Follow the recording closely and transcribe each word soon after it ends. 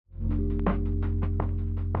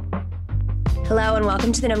Hello and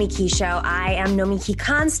welcome to the Nomiki Show. I am Nomiki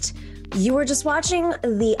Konst. You were just watching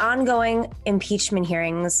the ongoing impeachment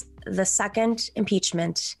hearings, the second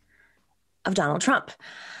impeachment of Donald Trump.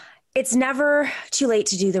 It's never too late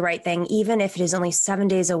to do the right thing, even if it is only 7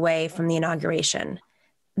 days away from the inauguration.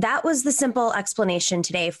 That was the simple explanation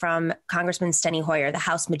today from Congressman Steny Hoyer, the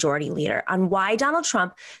House Majority Leader, on why Donald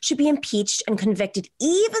Trump should be impeached and convicted,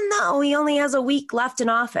 even though he only has a week left in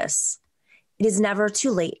office. It is never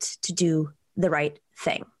too late to do the right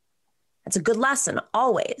thing. That's a good lesson,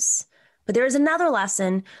 always. But there is another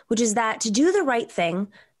lesson, which is that to do the right thing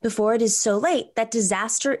before it is so late, that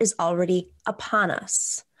disaster is already upon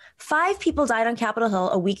us. 5 people died on Capitol Hill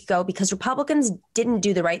a week ago because Republicans didn't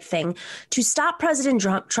do the right thing to stop President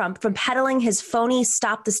Trump from peddling his phony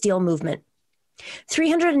Stop the Steal movement.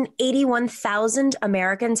 381,000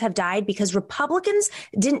 Americans have died because Republicans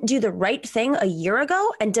didn't do the right thing a year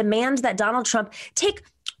ago and demand that Donald Trump take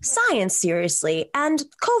science seriously and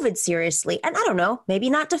COVID seriously, and I don't know, maybe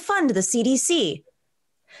not defund the CDC.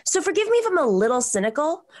 So forgive me if I'm a little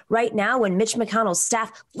cynical right now when Mitch McConnell's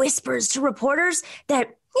staff whispers to reporters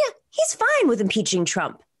that, yeah, he's fine with impeaching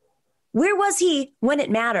Trump. Where was he when it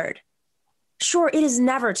mattered? Sure, it is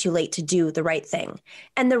never too late to do the right thing.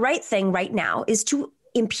 And the right thing right now is to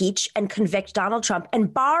impeach and convict Donald Trump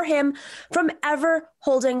and bar him from ever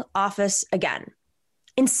holding office again.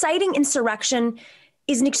 Inciting insurrection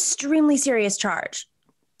is an extremely serious charge.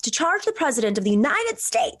 To charge the president of the United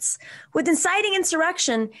States with inciting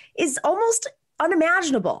insurrection is almost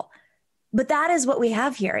unimaginable. But that is what we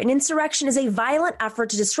have here. An insurrection is a violent effort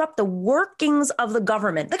to disrupt the workings of the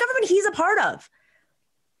government he's a part of.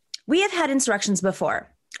 We have had insurrections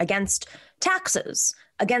before against taxes,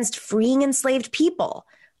 against freeing enslaved people,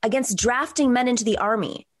 against drafting men into the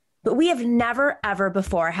army. But we have never, ever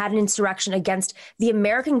before had an insurrection against the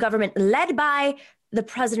American government led by the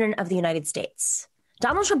President of the United States.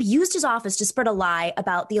 Donald Trump used his office to spread a lie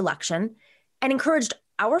about the election and encouraged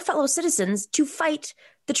our fellow citizens to fight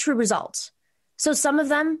the true result. So some of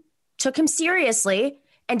them took him seriously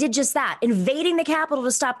and did just that, invading the Capitol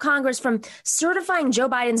to stop Congress from certifying Joe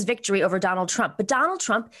Biden's victory over Donald Trump. But Donald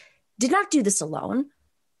Trump did not do this alone.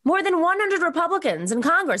 More than 100 Republicans in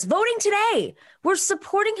Congress voting today were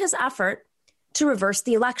supporting his effort to reverse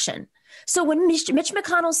the election. So when Mitch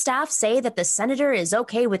McConnell's staff say that the senator is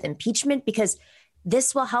okay with impeachment because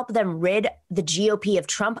this will help them rid the GOP of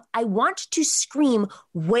Trump, I want to scream,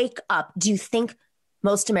 wake up. Do you think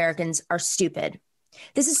most Americans are stupid?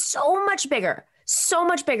 This is so much bigger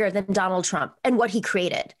than Donald Trump and what he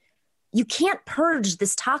created. You can't purge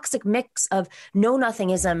this toxic mix of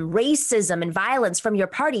know-nothingism, racism, and violence from your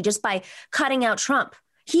party just by cutting out Trump.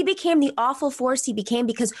 He became the awful force he became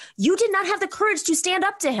because you did not have the courage to stand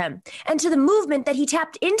up to him and to the movement that he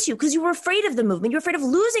tapped into because you were afraid of the movement. You're afraid of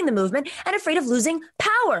losing the movement and afraid of losing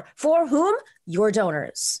power. For whom? Your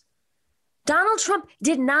donors. Donald Trump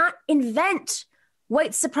did not invent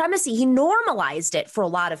white supremacy. He normalized it for a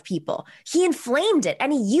lot of people. He inflamed it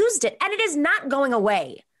and he used it, and it is not going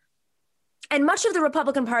away. And much of the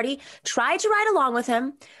Republican Party tried to ride along with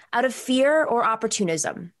him out of fear or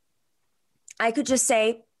opportunism. I could just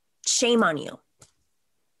say, shame on you.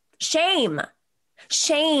 Shame.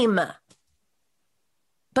 Shame.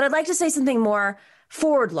 But I'd like to say something more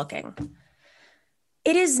forward-looking.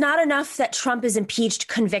 It is not enough that Trump is impeached,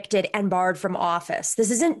 convicted, and barred from office.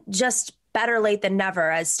 This isn't just better late than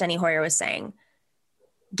never, as Steny Hoyer was saying.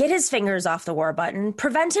 Get his fingers off the war button.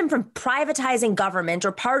 Prevent him from privatizing government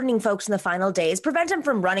or pardoning folks in the final days. Prevent him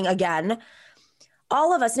from running again.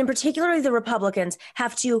 All of us, and particularly the Republicans,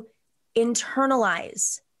 have to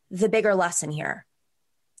internalize the bigger lesson here.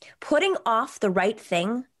 Putting off the right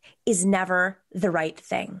thing is never the right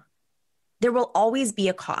thing. There will always be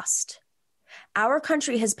a cost. Our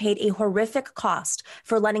country has paid a horrific cost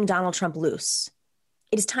for letting Donald Trump loose.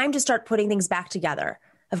 It is time to start putting things back together.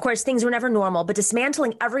 Of course, things were never normal, but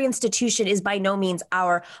dismantling every institution is by no means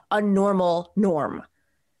our unnormal norm.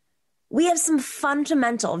 We have some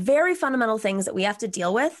fundamental, very fundamental things that we have to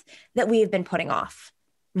deal with that we have been putting off.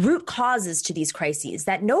 Root causes to these crises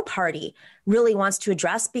that no party really wants to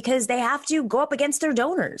address because they have to go up against their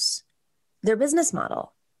donors, their business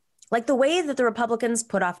model, like the way that the Republicans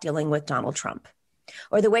put off dealing with Donald Trump,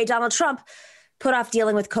 or the way Donald Trump put off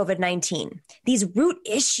dealing with COVID-19. These root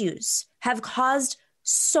issues have caused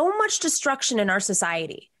so much destruction in our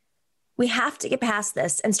society. We have to get past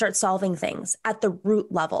this and start solving things at the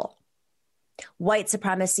root level. White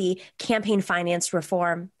supremacy, campaign finance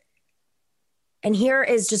reform. And here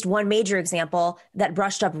is just one major example that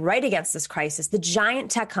brushed up right against this crisis: the giant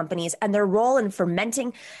tech companies and their role in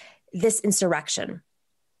fermenting this insurrection.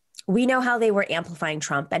 We know how they were amplifying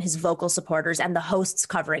Trump and his vocal supporters and the hosts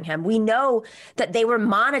covering him. We know that they were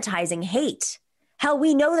monetizing hate. Hell,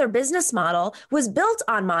 we know their business model was built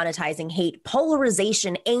on monetizing hate,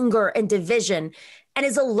 polarization, anger, and division, and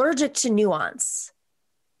is allergic to nuance.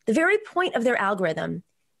 The very point of their algorithm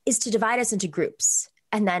is to divide us into groups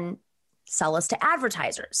and then sell us to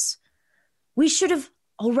advertisers. We should have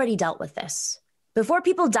already dealt with this. Before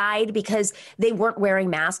people died because they weren't wearing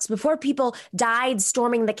masks, before people died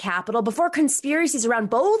storming the Capitol, before conspiracies around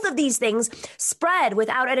both of these things spread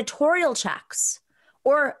without editorial checks,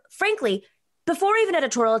 or frankly, before even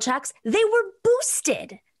editorial checks, they were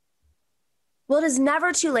boosted. Well, it is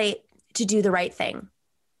never too late to do the right thing.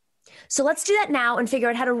 So let's do that now and figure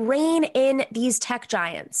out how to rein in these tech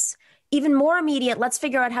giants. Even more immediate, let's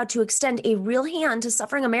figure out how to extend a real hand to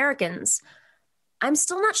suffering Americans. I'm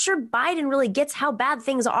still not sure Biden really gets how bad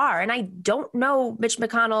things are. And I don't know Mitch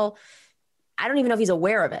McConnell. I don't even know if he's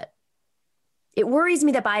aware of it. It worries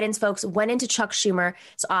me that Biden's folks went into Chuck Schumer's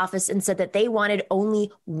office and said that they wanted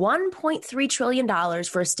only $1.3 trillion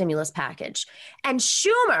for a stimulus package. And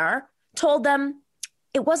Schumer told them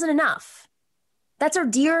it wasn't enough. That's our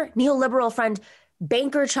dear neoliberal friend,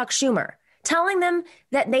 banker Chuck Schumer, telling them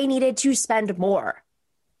that they needed to spend more.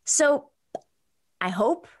 So I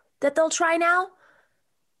hope that they'll try now.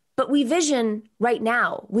 But we vision right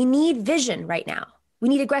now. We need vision right now. We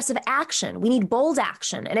need aggressive action. We need bold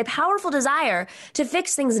action and a powerful desire to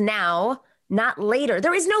fix things now, not later.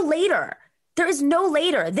 There is no later. There is no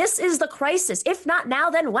later. This is the crisis. If not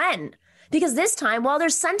now, then when? Because this time, while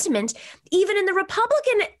there's sentiment, even in the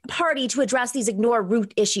Republican Party to address these ignore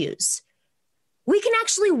root issues, we can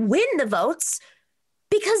actually win the votes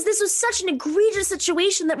because this was such an egregious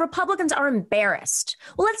situation that Republicans are embarrassed.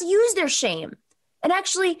 Well, let's use their shame and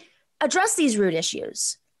actually address these root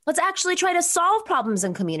issues. Let's actually try to solve problems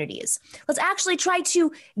in communities. Let's actually try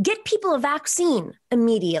to get people a vaccine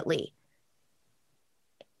immediately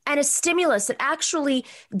and a stimulus that actually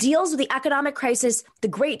deals with the economic crisis, the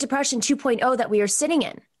Great Depression 2.0 that we are sitting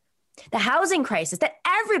in, the housing crisis that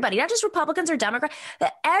everybody, not just Republicans or Democrats,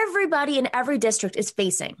 that everybody in every district is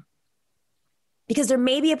facing. Because there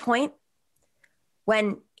may be a point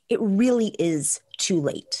when it really is too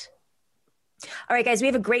late. All right, guys, we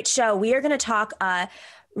have a great show. We are going to talk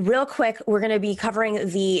real quick. We're going to be covering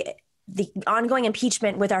the ongoing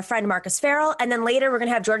impeachment with our friend Marcus Ferrell. And then later, we're going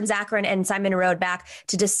to have Jordan Zakarin and Simon Narode back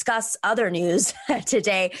to discuss other news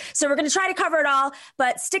today. So we're going to try to cover it all.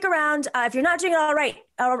 But stick around. If you're not doing it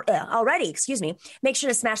already, make sure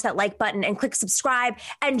to smash that like button and click subscribe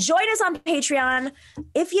and join us on Patreon.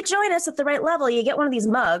 If you join us at the right level, you get one of these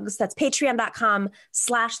mugs. That's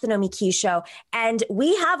patreon.com/The Nomi Key Show. And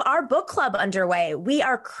we have our book club underway. We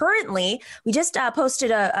just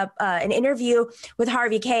posted an interview with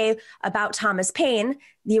Harvey K about Thomas Paine,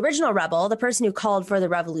 the original rebel, the person who called for the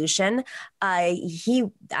revolution.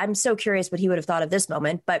 I'm so curious what he would have thought of this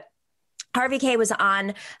moment, but Harvey K was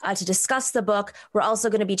on to discuss the book. We're also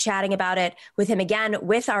going to be chatting about it with him again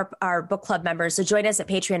with our book club members. So join us at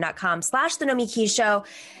patreon.com/The Nomi Key Show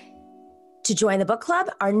to join the book club.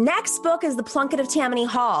 Our next book is The Plunket of Tammany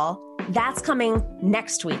Hall. That's coming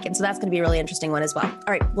next week. And so that's going to be a really interesting one as well.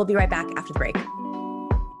 All right, we'll be right back after the break.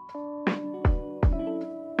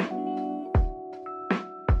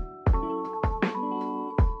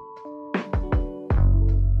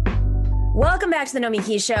 Welcome back to the Nomi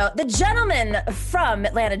Key Show. The gentleman from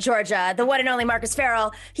Atlanta, Georgia, the one and only Marcus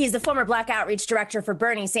Ferrell. He's the former Black Outreach Director for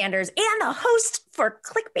Bernie Sanders and the host for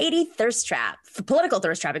Political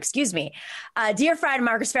Thirst Trap, excuse me. Dear friend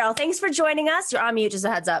Marcus Ferrell, thanks for joining us. You're on mute, just a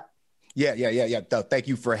heads up. Yeah. Thank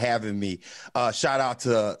you for having me. Shout out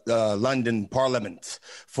to London Parliament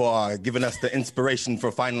for giving us the inspiration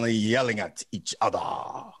for finally yelling at each other.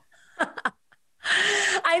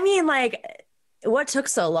 I mean, what took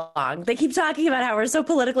so long? They keep talking about how we're so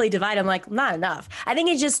politically divided. I'm like, not enough. I think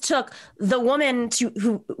it just took the woman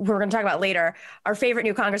who we're going to talk about later, our favorite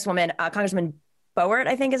new Congresswoman, Congressman Boebert,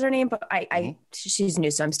 I think is her name. But she's new,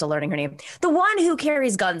 so I'm still learning her name. The one who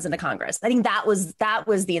carries guns into Congress. I think that was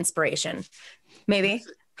the inspiration. Maybe.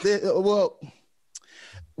 Well,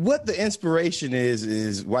 what the inspiration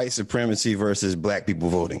is white supremacy versus black people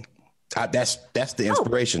voting. That's the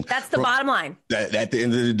inspiration. That's the bottom line. At the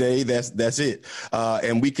end of the day, that's it.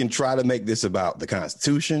 And we can try to make this about the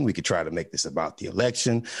Constitution. We could try to make this about the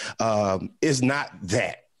election. It's not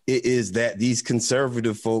that. It is that these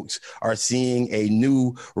conservative folks are seeing a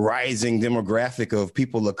new rising demographic of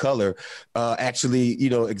people of color actually,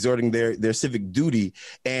 exerting their civic duty.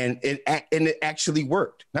 And it actually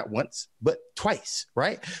worked, not once, but twice.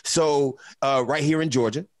 Right. So right here in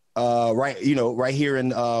Georgia, right here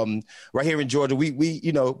in Georgia,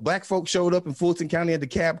 we black folks showed up in Fulton County and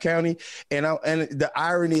DeKalb County, and the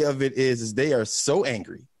irony of it is they are so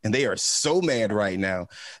angry and they are so mad right now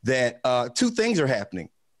that two things are happening.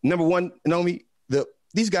 Number one, Naomi,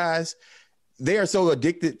 these guys, they are so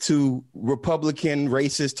addicted to Republican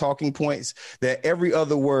racist talking points that every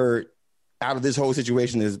other word out of this whole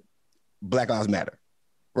situation is Black Lives Matter,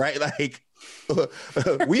 right? Like.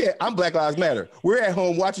 I'm Black Lives Matter. We're at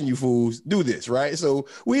home watching you fools do this, right? So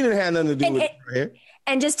we didn't have nothing to do with it. Right?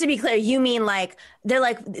 And just to be clear, you mean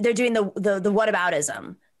they're doing the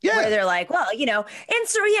whataboutism. Yeah. Where they're like, well, we had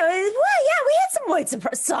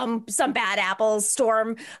some bad apples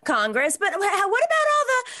storm Congress, but what about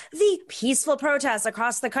all the peaceful protests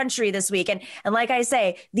across the country this week? And like I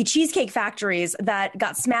say, the cheesecake factories that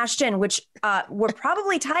got smashed in, which were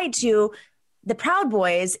probably tied to the Proud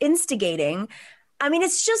Boys instigating. I mean,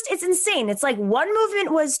 it's insane. It's like one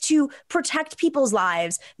movement was to protect people's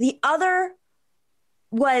lives. The other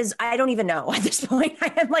was, I don't even know at this point.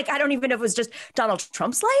 I don't even know if it was just Donald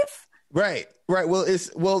Trump's life. Right.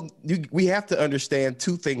 Well, we have to understand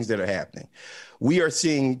two things that are happening. We are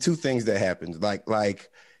seeing two things that happened.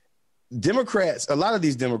 Like Democrats, a lot of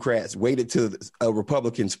these Democrats waited till a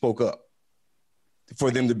Republican spoke up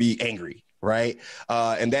for them to be angry. Right.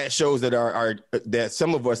 And that shows that that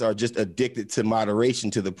some of us are just addicted to moderation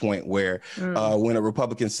to the point where when a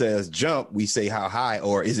Republican says jump, we say how high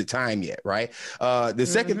or is it time yet? Right. The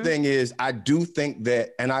second thing is I do think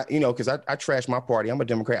that, and because I trash my party. I'm a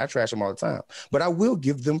Democrat. I trash them all the time, but I will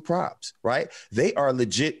give them props. Right. They are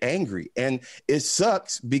legit angry. And it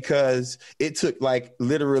sucks because it took like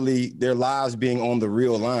literally their lives being on the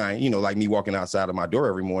real line, like me walking outside of my door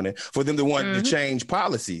every morning for them to want to change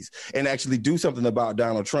policies and actually do something about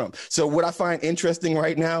Donald Trump. So what I find interesting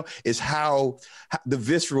right now is how the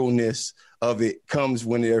visceralness of it comes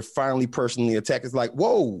when they're finally personally attacked. It's like,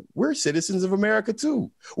 whoa, we're citizens of America too.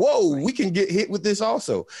 Whoa, we can get hit with this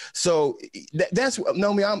also. So that's what,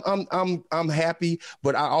 Naomi, I'm happy,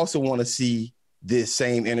 but I also want to see this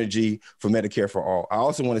same energy for Medicare for all. I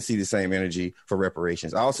also want to see the same energy for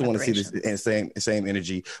reparations. I also want to see this same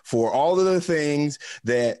energy for all of the things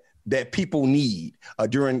that people need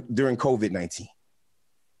during COVID-19.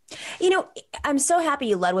 I'm so happy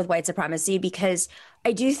you led with white supremacy because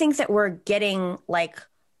I do think that we're getting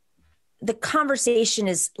the conversation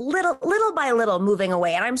is little by little moving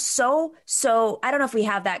away. And I'm so, I don't know if we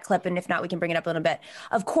have that clip, and if not, we can bring it up a little bit,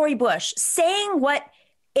 of Cori Bush saying what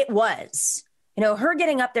it was. Her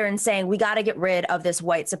getting up there and saying, we got to get rid of this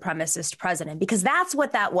white supremacist president, because that's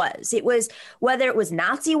what that was. It was, whether it was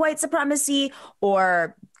Nazi white supremacy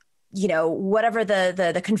or whatever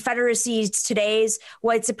the Confederacy today's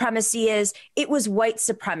white supremacy is, it was white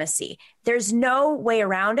supremacy. There's no way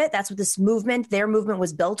around it. That's what their movement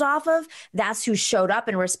was built off of. That's who showed up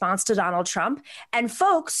in response to Donald Trump. And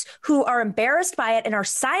folks who are embarrassed by it and are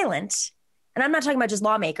silent, and I'm not talking about just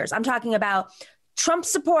lawmakers, I'm talking about Trump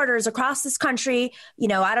supporters across this country.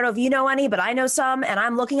 I don't know if you know any, but I know some, and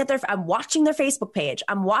I'm watching their Facebook page.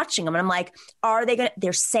 I'm watching them and I'm like,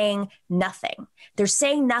 they're saying nothing. They're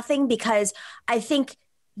saying nothing because I think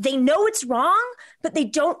they know it's wrong, but they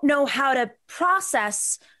don't know how to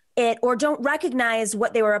process it or don't recognize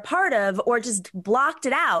what they were a part of or just blocked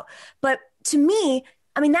it out. But to me,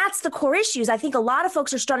 that's the core issues. I think a lot of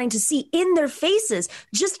folks are starting to see in their faces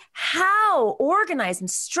just how organized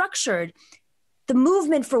and structured the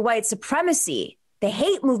movement for white supremacy, the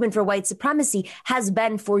hate movement for white supremacy, has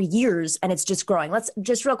been for years, and it's just growing. Let's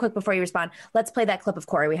just real quick before you respond, let's play that clip of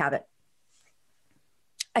Cori. We have it.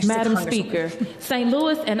 Madam Speaker, St.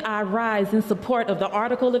 Louis and I rise in support of the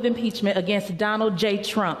article of impeachment against Donald J.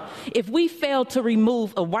 Trump. If we fail to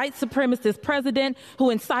remove a white supremacist president who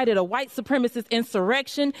incited a white supremacist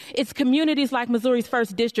insurrection, it's communities like Missouri's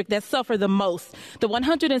 1st District that suffer the most. The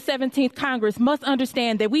 117th Congress must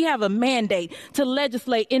understand that we have a mandate to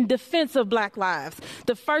legislate in defense of Black lives.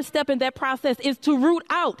 The first step in that process is to root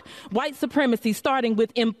out white supremacy, starting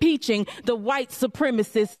with impeaching the white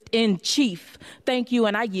supremacist in chief. Thank you,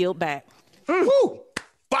 and I yield back. Woo!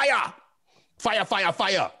 Fire! Fire, fire,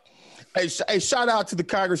 fire. A shout out to the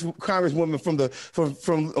Congresswoman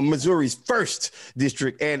from Missouri's 1st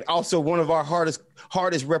District, and also one of our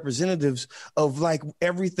hardest representatives of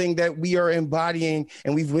everything that we are embodying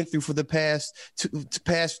and we've went through for the past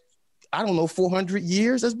 400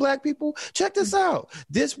 years as Black people. Check this out.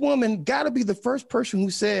 This woman got to be the first person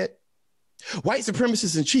who said white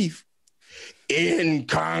supremacists in chief in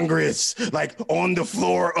Congress, on the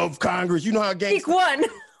floor of Congress. You know how gangster. Pick one.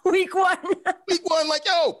 Week one. Week one, like,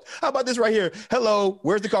 yo, how about this right here? Hello,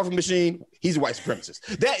 where's the coffee machine? He's a white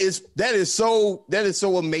supremacist. That is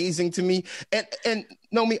so amazing to me. And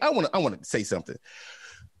Nomi, I want to say something.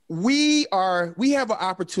 We have an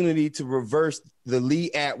opportunity to reverse the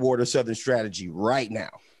Lee Atwater Southern strategy right now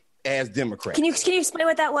as Democrats. Can you explain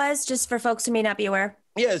what that was, just for folks who may not be aware?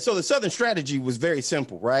 Yeah, so the Southern strategy was very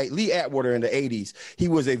simple, right? Lee Atwater in the 80s, he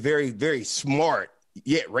was a very, very smart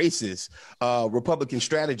yet racist Republican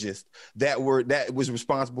strategist that was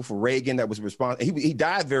responsible for Reagan. He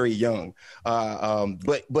died very young.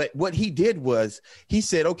 But what he did was he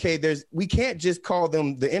said, okay, we can't just call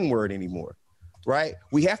them the N-word anymore, right?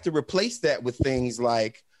 We have to replace that with things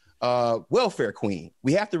like welfare queen.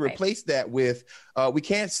 We have to replace that with we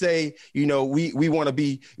can't say, we want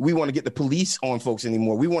to get the police on folks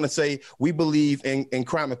anymore. We want to say we believe in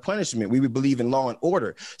crime and punishment. We believe in law and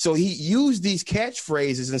order. So he used these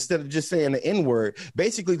catchphrases instead of just saying the N-word,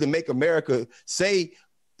 basically to make America say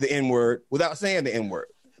the N-word without saying the N-word.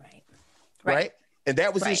 Right? And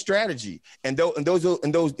that was his strategy. And those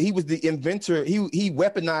he was the inventor. He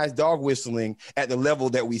weaponized dog whistling at the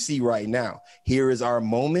level that we see right now. Here is our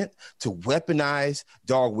moment to weaponize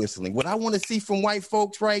dog whistling. What I want to see from white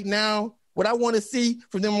folks right now,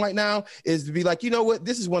 is to be like, you know what?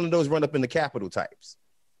 This is one of those run up in the Capitol types.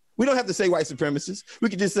 We don't have to say white supremacists. We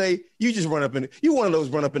could just say, you one of those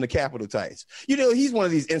run up in the Capitol types. He's one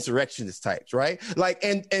of these insurrectionist types, right? Like,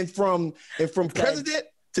 and from president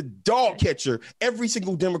to dog catcher, every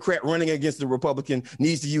single Democrat running against the Republican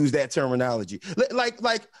needs to use that terminology. Like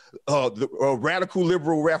the radical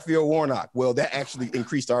liberal Raphael Warnock. Well, that actually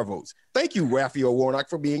increased our votes. Thank you, Raphael Warnock,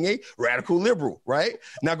 for being a radical liberal, right?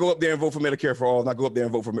 Now go up there and vote for Medicare for all. Now go up there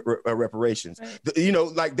and vote for reparations.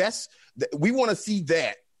 Right. We want to see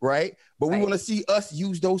that, right? But we want to see us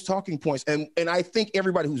use those talking points. And I think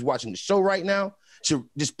everybody who's watching the show right now should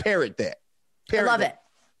just parrot that. I love it.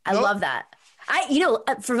 I love that.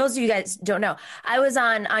 For those of you guys who don't know, I was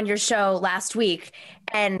on your show last week,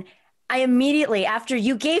 and I immediately, after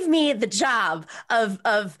you gave me the job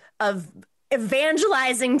of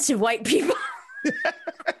evangelizing to white people, and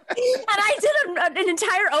I did an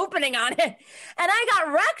entire opening on it, and I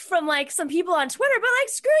got wrecked from some people on Twitter, but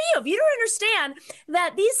screw you. If you don't understand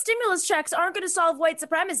that these stimulus checks aren't going to solve white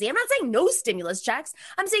supremacy, I'm not saying no stimulus checks.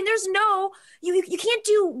 I'm saying there's you can't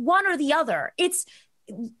do one or the other. It's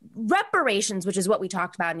reparations, which is what we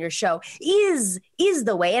talked about in your show, is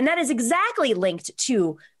the way. And that is exactly linked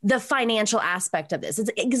to the financial aspect of this. It's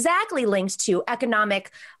exactly linked to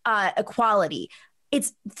economic equality.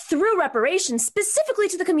 It's through reparations, specifically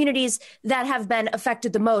to the communities that have been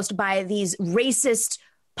affected the most by these racist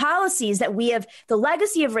policies that we have, the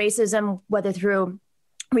legacy of racism, whether through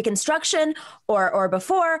Reconstruction or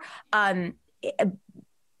before,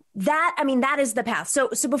 that is the path. So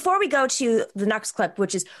before we go to the next clip,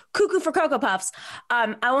 which is cuckoo for Cocoa Puffs,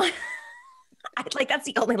 that's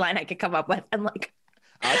the only line I could come up with. And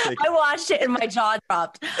I watched it and my jaw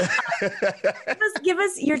dropped. Give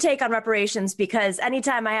us your take on reparations, because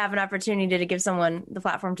anytime I have an opportunity to give someone the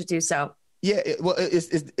platform to do so. Yeah,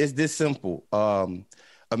 it's this simple.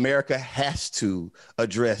 America has to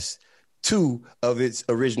address two of its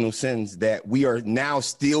original sins that we are now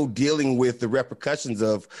still dealing with the repercussions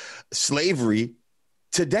of slavery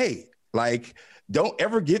today. Don't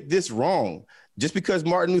ever get this wrong. Just because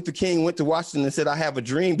Martin Luther King went to Washington and said, I have a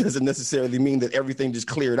dream, doesn't necessarily mean that everything just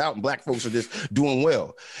cleared out and black folks are just doing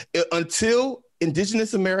well. Until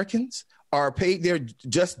indigenous Americans are paid their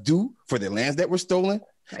just due for their lands that were stolen,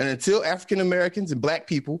 and until African Americans and black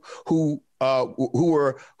people who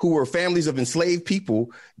were families of enslaved people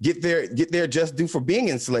get their just due for being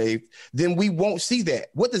enslaved, then we won't see that.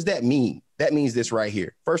 What does that mean? That means this right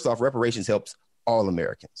here. First off, reparations helps all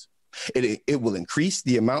Americans. It will increase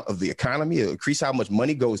the amount of the economy. It'll increase how much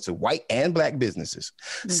money goes to white and black businesses.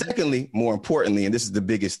 Mm-hmm. Secondly, more importantly, and this is the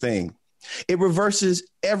biggest thing, it reverses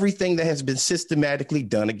everything that has been systematically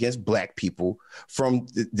done against black people from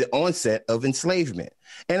the onset of enslavement.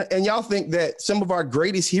 And y'all think that some of our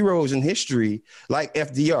greatest heroes in history, like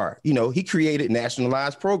FDR, he created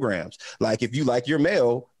nationalized programs. Like, if you like your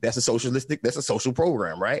mail, that's a social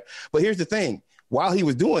program, right? But here's the thing. While he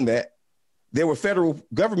was doing that, there were federal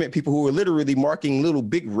government people who were literally marking little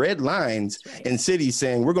big red lines in cities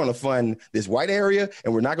saying, we're going to fund this white area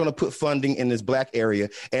and we're not going to put funding in this black area.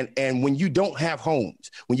 And when you don't have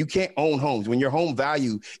homes, when you can't own homes, when your home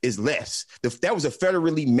value is less, that was a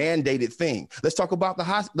federally mandated thing. Let's talk about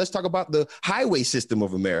the highway system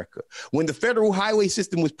of America. When the federal highway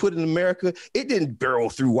system was put in America, it didn't barrel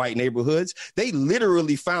through white neighborhoods. They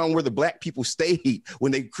literally found where the black people stayed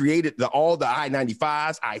when they created all the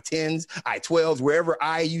I-95s, I-10s, I-12s, wherever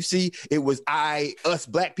I you see, it was us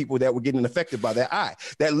black people that were getting affected by that I.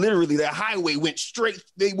 That literally, that highway went straight.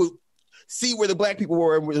 They would see where the black people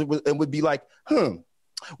were and would be like,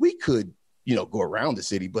 we could, go around the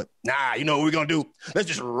city, but nah, what we're going to do? Let's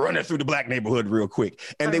just run it through the black neighborhood real quick.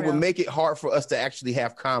 And they would make it hard for us to actually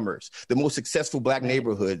have commerce. The most successful black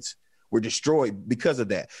neighborhoods were destroyed because of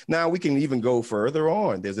that. Now we can even go further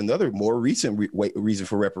on. There's another more recent reason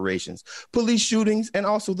for reparations: police shootings and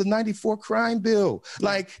also the '94 crime bill.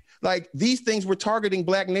 Like these things were targeting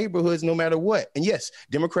black neighborhoods no matter what. And yes,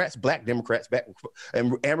 black Democrats,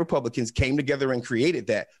 and Republicans came together and created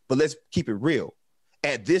that. But let's keep it real.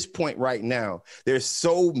 At this point right now, there's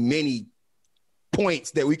so many points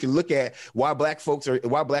that we can look at why black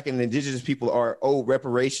and indigenous people are owed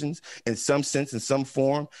reparations in some sense, in some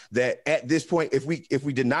form, that at this point, if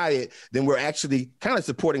we deny it, then we're actually kind of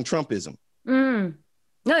supporting Trumpism.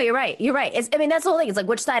 No, you're right. That's the whole thing. It's like,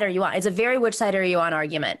 which side are you on? It's a very which side are you on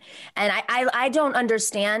argument. And I don't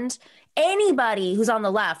understand anybody who's on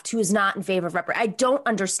the left who is not in favor of reparations. I don't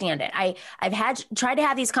understand it. I've tried to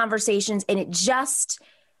have these conversations, and it just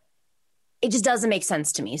doesn't make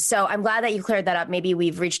sense to me. So I'm glad that you cleared that up. Maybe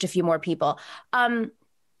we've reached a few more people. Random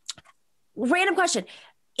question.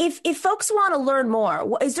 If folks want to learn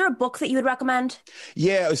more, is there a book that you would recommend?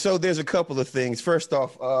 Yeah, so there's a couple of things. First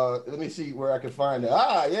off, let me see where I can find it.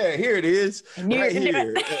 Yeah, here it is. Right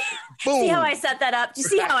here. Boom. See how I set that up? Do you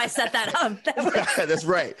see how I set that up? That's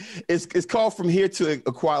right. It's called From Here to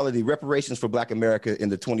Equality: Reparations for Black America in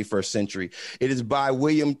the 21st Century. It is by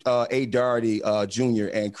William A. Doherty Jr.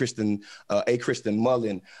 and Kristen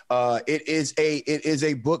Mullen. It is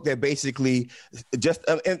a book that basically just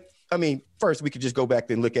first, we could just go back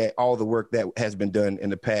and look at all the work that has been done in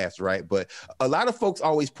the past, right? But a lot of folks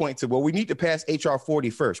always point to, well, we need to pass H.R. 40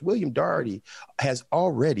 first. William Doherty has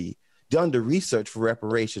already done the research for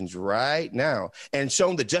reparations right now and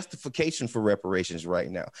shown the justification for reparations right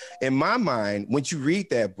now. In my mind, once you read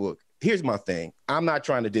that book, here's my thing. I'm not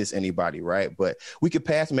trying to diss anybody, right? But we could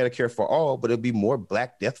pass Medicare for all, but it'll be more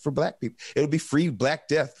black death for black people. It'll be free black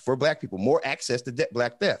death for black people, more access to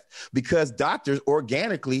black death, because doctors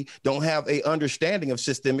organically don't have a understanding of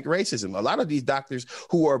systemic racism. A lot of these doctors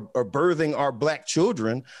who are birthing our black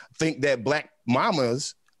children think that black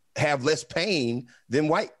mamas have less pain than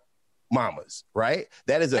white mamas, right?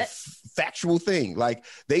 That is a factual thing. Like,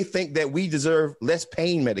 they think that we deserve less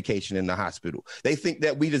pain medication in the hospital. They think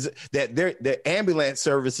that their ambulance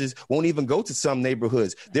services won't even go to some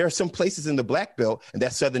neighborhoods. There are some places in the Black Belt, and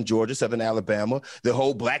that's Southern Georgia, Southern Alabama, the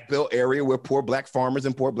whole Black Belt area where poor black farmers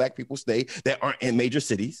and poor black people stay that aren't in major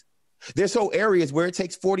cities. There's whole areas where it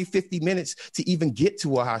takes 40, 50 minutes to even get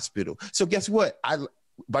to a hospital. So guess what?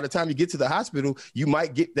 By the time you get to the hospital, you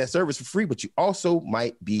might get that service for free, but you also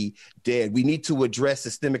might be dead. We need to address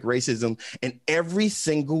systemic racism in every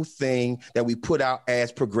single thing that we put out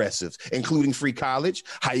as progressives, including free college.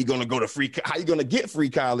 How you going to get free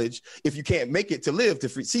college if you can't make it to live to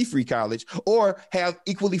see free college, or have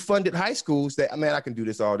equally funded high schools that, man, I can do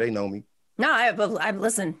this all day, know me. No, I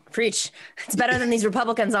listen, preach. It's better than these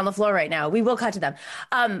Republicans on the floor right now. We will cut to them.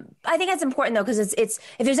 I think that's important, though, because it's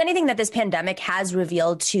if there's anything that this pandemic has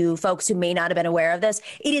revealed to folks who may not have been aware of this,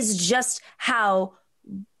 it is just how,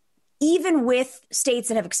 even with states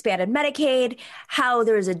that have expanded Medicaid, how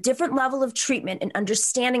there is a different level of treatment and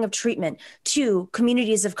understanding of treatment to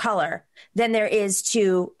communities of color than there is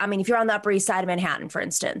to, if you're on the Upper East Side of Manhattan, for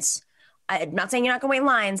instance. I'm not saying you're not going to wait in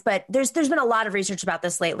lines, but there's been a lot of research about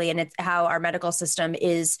this lately, and it's how our medical system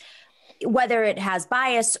is, whether it has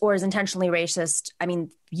bias or is intentionally racist.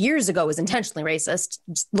 Years ago it was intentionally racist.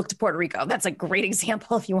 Just look to Puerto Rico. That's a great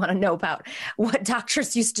example if you want to know about what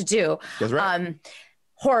doctors used to do. That's right.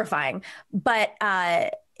 Horrifying. But,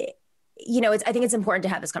 I think it's important to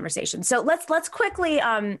have this conversation. So let's quickly...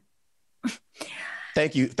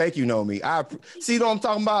 Thank you, Nomi. I see what I'm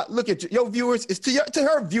talking about. Look at your viewers. It's to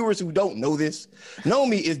her viewers who don't know this.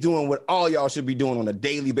 Nomi is doing what all y'all should be doing on a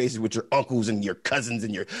daily basis with your uncles and your cousins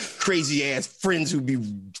and your crazy ass friends who be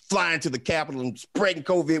flying to the Capitol and spreading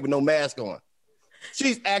COVID with no mask on.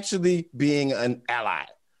 She's actually being an ally.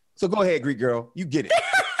 So go ahead, Greek girl. You get it.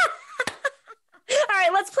 All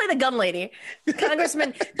right, let's play the gun lady,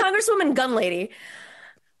 Congresswoman Gun Lady.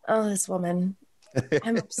 Oh, this woman.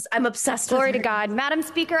 I'm obsessed with her. Glory to God. Madam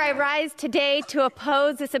Speaker, I rise today to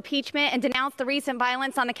oppose this impeachment and denounce the recent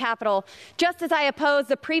violence on the Capitol, just as I oppose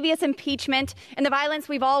the previous impeachment and the violence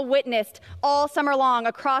we've all witnessed all summer long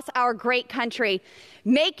across our great country.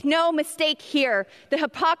 Make no mistake here, the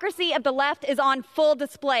hypocrisy of the left is on full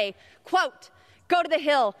display. Quote, go to the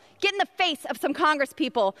Hill, get in the face of some Congress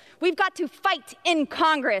people. We've got to fight in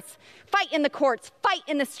Congress, fight in the courts, fight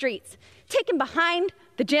in the streets. Take him behind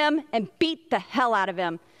the gym and beat the hell out of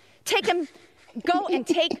him. Go and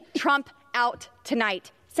take Trump out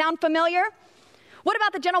tonight. Sound familiar? What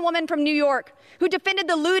about the gentlewoman from New York who defended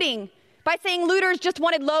the looting by saying looters just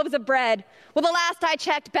wanted loaves of bread? Well, the last I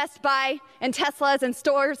checked, Best Buy and Teslas and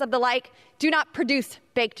stores of the like do not produce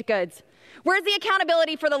baked goods. Where's the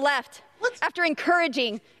accountability for the left after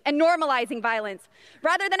encouraging and normalizing violence?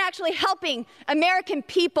 Rather than actually helping American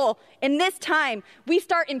people in this time, we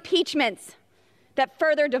start impeachments that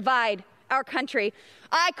further divide our country.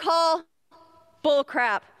 I call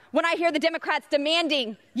bullcrap when I hear the Democrats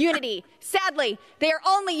demanding unity. Sadly, they are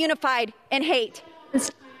only unified in hate.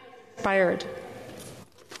 Fired.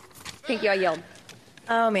 Thank you. I yield.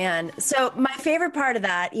 Oh, man. So my favorite part of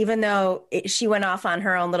that, even though she went off on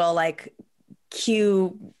her own little like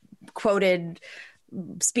Q quoted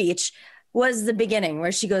speech, was the beginning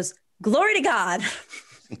where she goes, "Glory to God."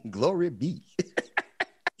 Glory be.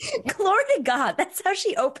 Glory to God. That's how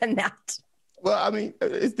she opened that. Well, I mean,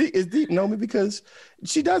 it's deep, Nomi, because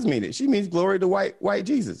she does mean it. She means glory to white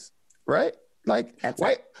Jesus, right? Like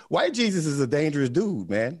white Jesus is a dangerous dude,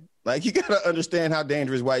 man. Like, you got to understand how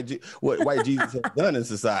dangerous what white Jesus has done in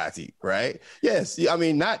society, right? Yes, I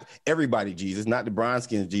mean, not everybody Jesus, not the bronze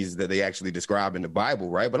skin Jesus that they actually describe in the Bible,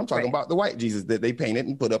 right? But I'm talking about the white Jesus that they painted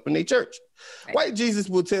and put up in their church. Right. White Jesus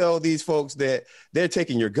will tell these folks that they're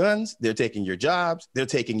taking your guns, they're taking your jobs, they're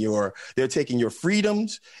taking your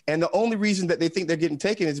freedoms, and the only reason that they think they're getting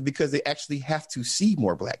taken is because they actually have to see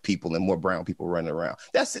more black people and more brown people running around.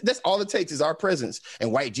 That's all it takes is our presence,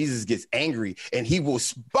 and white Jesus gets angry and he will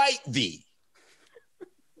spite thee.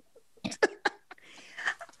 I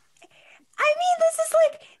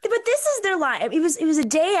mean, this is their line. It was a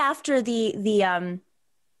day after the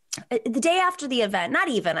day after the event. Not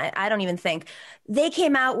even, I don't even think they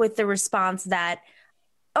came out with the response that,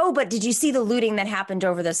 "Oh, but did you see the looting that happened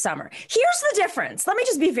over the summer?" Here's the difference. Let me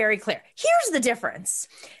just be very clear. Here's the difference.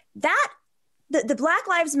 That the Black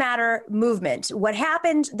Lives Matter movement, what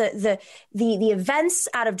happened, the events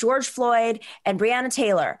out of George Floyd and Breonna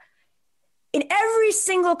Taylor, in every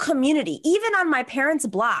single community, even on my parents'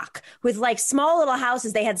 block with like small little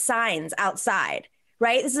houses, they had signs outside,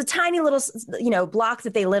 right? This is a tiny little, block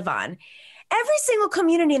that they live on. Every single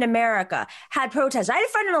community in America had protests. I had a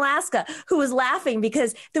friend in Alaska who was laughing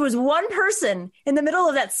because there was one person in the middle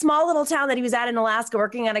of that small little town that he was at in Alaska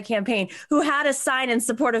working on a campaign who had a sign in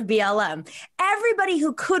support of BLM. Everybody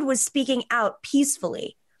who could was speaking out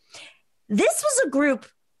peacefully. This was a group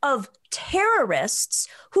of terrorists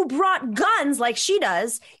who brought guns, like she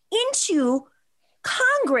does, into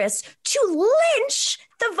Congress to lynch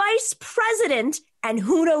the vice president and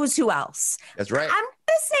who knows who else. That's right. I'm going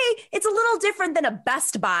to say it's a little different than a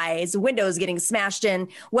Best Buy's windows getting smashed in,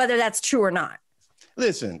 whether that's true or not.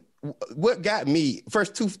 Listen, what got me,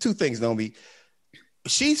 first two things, Nomi.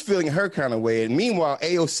 She's feeling her kind of way. And meanwhile,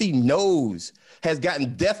 AOC has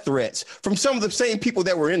gotten death threats from some of the same people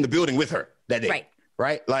that were in the building with her that day.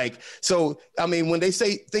 Right? Like, so, I mean, when they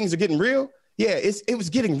say things are getting real, yeah, it was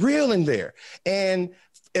getting real in there. And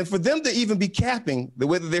for them to even be capping, the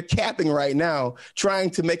way that they're capping right now, trying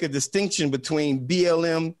to make a distinction between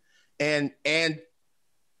BLM and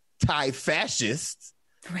anti-fascists,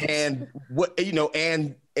 right, and what,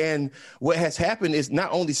 and what has happened is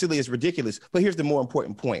not only silly, it's ridiculous. But here's the more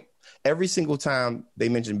important point. Every single time they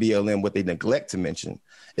mention BLM, what they neglect to mention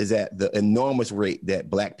is that the enormous rate that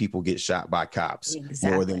black people get shot by cops.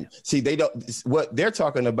 Exactly. What they're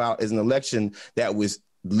talking about is an election that was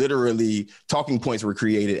literally talking points were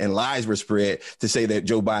created and lies were spread to say that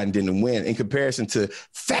Joe Biden didn't win, in comparison to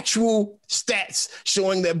factual stats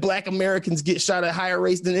showing that black Americans get shot at higher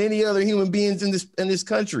rates than any other human beings in this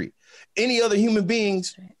country, any other human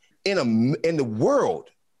beings in the world.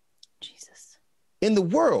 In the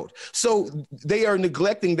world. So they are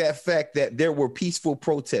neglecting that fact that there were peaceful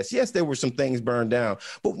protests. Yes, there were some things burned down,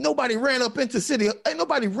 but nobody ran up into city. Ain't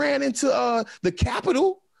nobody ran into the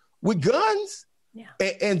Capitol with guns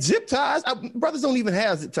and zip ties. Brothers don't even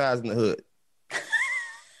have zip ties in the hood.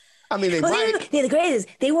 I mean, the greatest is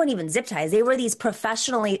they weren't even zip ties. They were these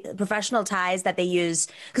professional ties that they use,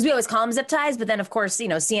 because we always call them zip ties. But then, of course,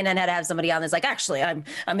 CNN had to have somebody on that's like, actually, I'm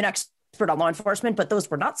an expert on law enforcement, but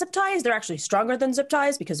those were not zip ties. They're actually stronger than zip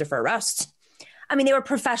ties because they're for arrests. I mean, they were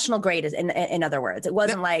professional grade. In other words, it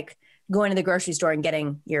wasn't like going to the grocery store and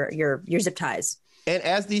getting your zip ties. And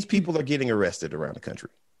as these people are getting arrested around the country,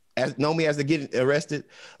 as they're getting arrested,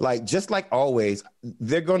 like just like always,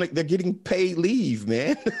 they're getting paid leave,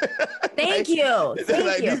 man. Thank you.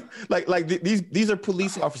 These are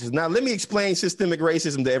police officers. Now let me explain systemic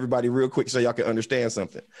racism to everybody real quick so y'all can understand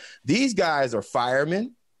something. These guys are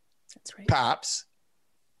firemen, that's right, cops,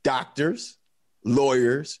 doctors,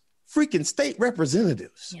 lawyers, freaking state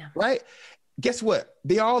representatives, right? Guess what?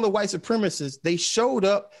 They all the white supremacists. They showed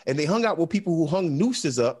up and they hung out with people who hung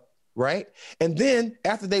nooses up, right? And then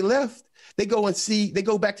after they left, they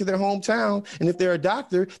go back to their hometown. And if they're a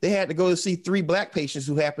doctor, they had to go to see 3 black patients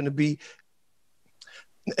who happen to be.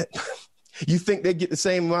 You think they get the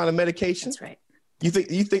same amount of medication? That's right. You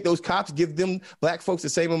think those cops give them black folks the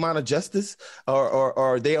same amount of justice,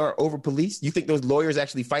 or they are over policed? You think those lawyers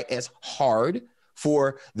actually fight as hard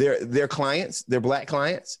for their clients, their black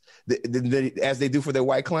clients, as they do for their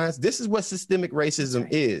white clients? This is what systemic racism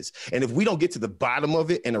is. And if we don't get to the bottom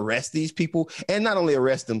of it and arrest these people, and not only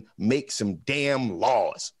arrest them, make some damn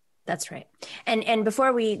laws. That's right. And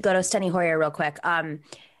before we go to Steny Hoyer real quick,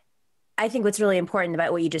 I think what's really important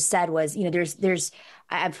about what you just said was,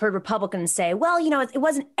 I've heard Republicans say, well, it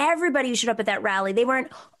wasn't everybody who showed up at that rally. They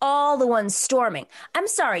weren't all the ones storming. I'm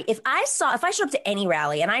sorry. If I showed up to any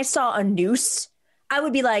rally and I saw a noose, I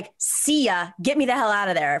would be like, see ya, get me the hell out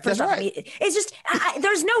of there. First off, right. It's just,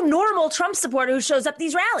 there's no normal Trump supporter who shows up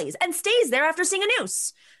these rallies and stays there after seeing a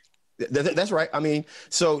noose. That's right. I mean,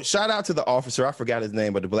 so shout out to the officer. I forgot his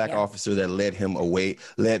name, but the black officer that led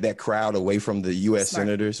that crowd away from the U.S.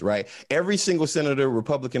 senators, right? Every single senator,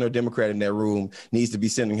 Republican or Democrat in that room needs to be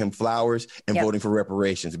sending him flowers and voting for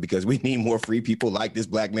reparations, because we need more free people like this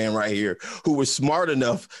black man right here who was smart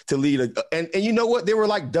enough to lead and you know what? They were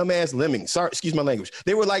like dumbass lemmings. Sorry, excuse my language.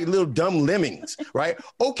 They were like little dumb lemmings, right?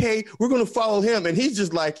 Okay, we're going to follow him. And he's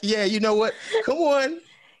just like, yeah, you know what? Come on.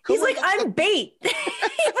 He's like, I'm bait. He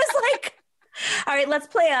was like, all right, let's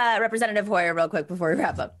play Representative Hoyer real quick before we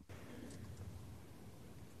wrap up.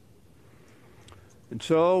 And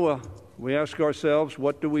so we ask ourselves,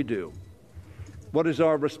 what do we do? What is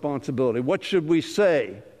our responsibility? What should we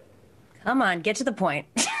say? Come on, get to the point.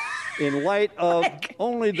 In light of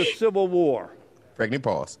only the Civil War. Pregnant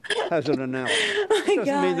pause. As an analogy. It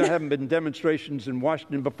doesn't mean there haven't been demonstrations in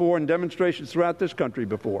Washington before and demonstrations throughout this country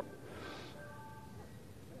before.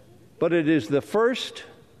 But it is the first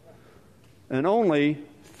and only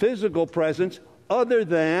physical presence other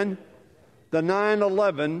than the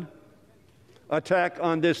 9/11 attack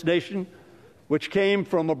on this nation, which came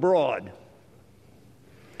from abroad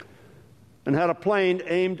and had a plane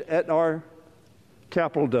aimed at our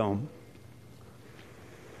Capitol dome.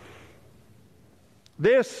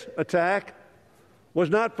 This attack was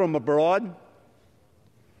not from abroad.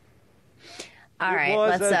 All right,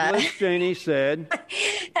 let's as Liz Cheney said.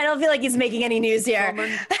 I don't feel like he's making any news here.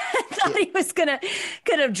 I thought he was gonna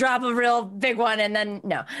drop a real big one, and then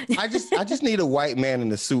no. I just need a white man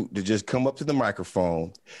in a suit to just come up to the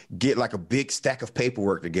microphone, get like a big stack of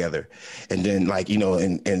paperwork together, and then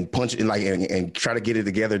and punch it and try to get it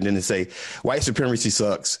together, and then to say white supremacy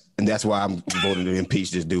sucks, and that's why I'm voting to impeach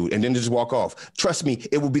this dude, and then just walk off. Trust me,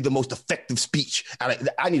 it will be the most effective speech.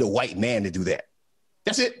 I need a white man to do that.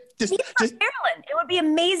 That's it. Just Maryland. It would be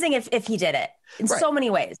amazing if he did it in so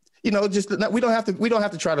many ways. We don't have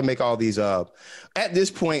to try to make all these at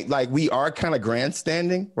this point, like, we are kind of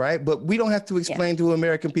grandstanding, right? But we don't have to explain to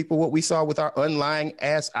American people what we saw with our unlying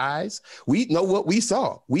ass eyes. We know what we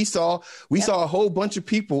saw. We saw a whole bunch of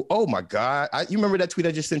people. Oh my God. You remember that tweet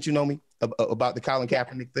I just sent you, Nomi, about the Colin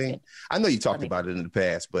Kaepernick thing? I know you talked about it in the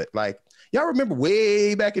past, but like, y'all remember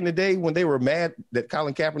way back in the day when they were mad that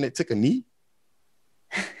Colin Kaepernick took a knee?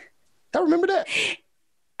 I remember that.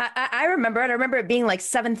 I remember it. I remember it being like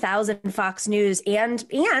 7,000 Fox News, and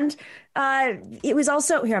it was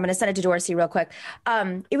also here. I'm going to send it to Dorsey real quick.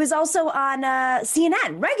 It was also on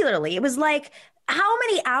CNN regularly. It was like, how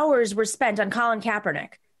many hours were spent on Colin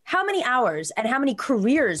Kaepernick? How many hours and how many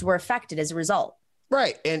careers were affected as a result?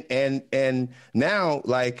 Right. And now,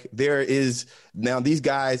 like, now these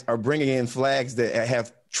guys are bringing in flags that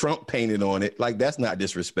have Trump painted on it. Like, that's not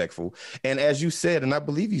disrespectful. And as you said, and I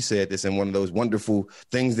believe you said this in one of those wonderful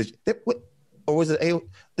things or was it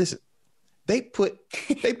listen, they put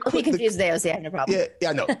I'll be confused with AOC. I have no problem. Yeah,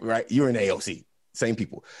 I know, right? You're in AOC. Same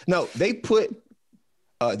people. No, they put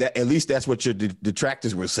that, at least that's what your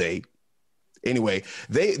detractors will say. Anyway,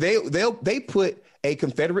 they put a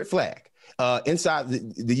Confederate flag. inside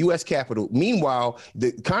the U.S. Capitol. Meanwhile,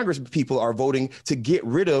 the Congress people are voting to get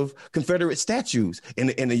rid of Confederate statues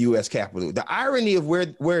in the U.S. Capitol. The irony of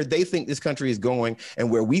where they think this country is going and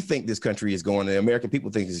where we think this country is going, and the American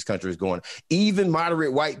people think this country is going, even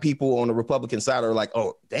moderate white people on the Republican side are like,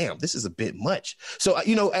 oh, damn, this is a bit much. So,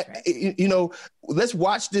 let's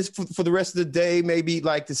watch this for the rest of the day, maybe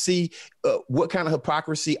like to see what kind of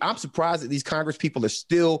hypocrisy. I'm surprised that these Congress people are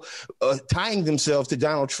still tying themselves to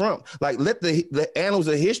Donald Trump. Like, let the annals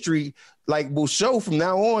of history will show from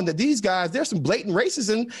now on that these guys, there's some blatant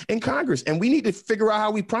racism in Congress, and we need to figure out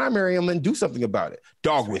how we primary them and do something about it.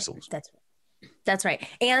 Dog whistles. That's right.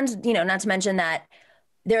 And, not to mention that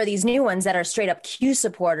there are these new ones that are straight up Q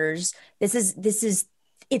supporters.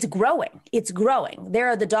 It's growing. It's growing. There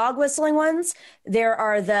are the dog whistling ones. There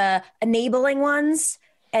are the enabling ones.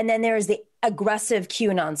 And then there's the aggressive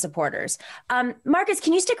QAnon supporters. Marcus,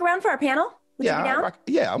 can you stick around for our panel? Would you be down?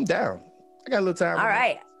 I'm down. I got a little time. All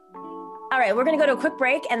right. We're going to go to a quick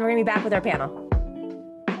break and we're going to be back with our panel.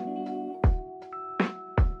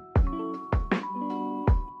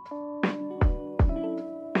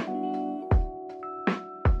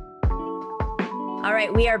 All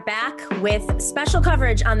right, we are back with special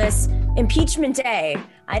coverage on this impeachment day.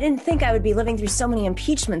 I didn't think I would be living through so many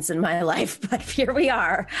impeachments in my life, but here we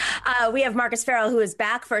are. We have Marcus Ferrell, who is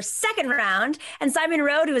back for a second round, and Simon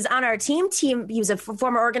Narode, who is on our team. He was a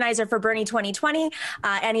former organizer for Bernie 2020,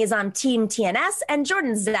 and he is on Team TNS, and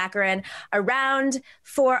Jordan Zakarin around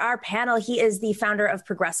for our panel. He is the founder of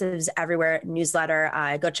Progressives Everywhere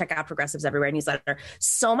newsletter. Go check out Progressives Everywhere newsletter.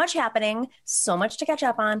 So much happening, so much to catch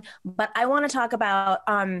up on, but I want to talk about,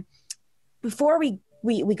 before we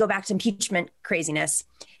go back to impeachment craziness.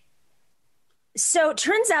 So it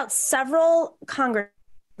turns out several Congress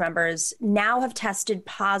members now have tested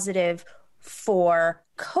positive for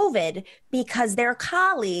COVID because their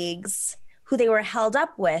colleagues who they were held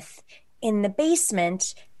up with in the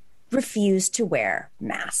basement refused to wear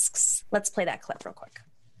masks. Let's play that clip real quick.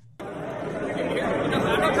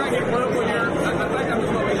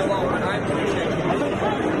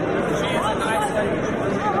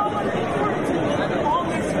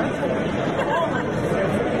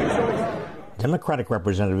 Democratic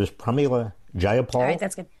Representatives Pramila Jayapal. All right,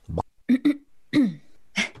 that's good.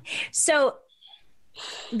 So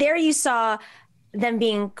there you saw them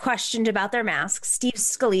being questioned about their masks. Steve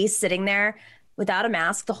Scalise sitting there without a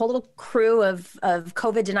mask, the whole little crew of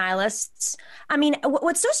COVID denialists. I mean,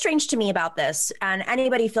 what's so strange to me about this, and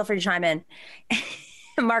anybody feel free to chime in.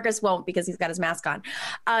 Marcus won't because he's got his mask on.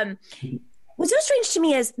 What's so strange to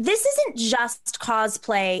me is this isn't just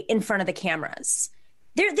cosplay in front of the cameras.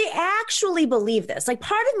 They actually believe this. Like,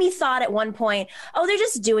 part of me thought at one point, oh, they're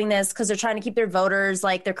just doing this because they're trying to keep their voters,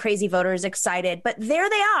 like their crazy voters, excited. But there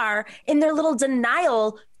they are in their little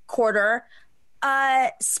denial quarter.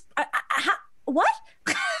 What?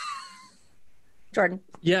 Jordan?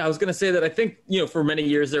 Yeah, I was going to say that I think, for many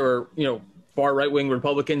years there were, far right-wing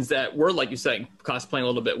Republicans that were, like you say, cosplaying a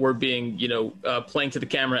little bit. We're being, playing to the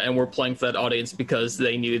camera, and we're playing for that audience because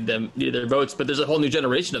they needed their votes. But there's a whole new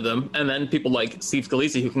generation of them. And then people like Steve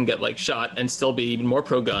Scalise, who can get shot and still be even more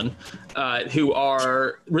pro-gun, who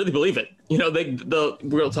are really believe it.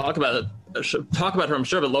 We'll talk about it. Talk about her, I'm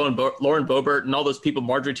sure, but Lauren Boebert and all those people,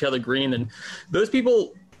 Marjorie Taylor Greene, and those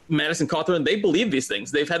people, Madison Cawthorn, they believe these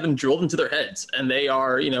things. They've had them drilled into their heads, and they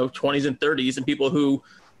are, 20s and 30s, and people who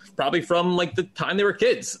probably from the time they were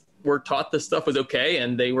kids were taught this stuff was okay,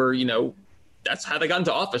 and they were, that's how they got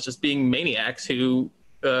into office, just being maniacs who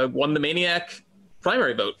won the maniac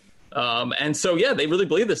primary vote. And so, yeah, they really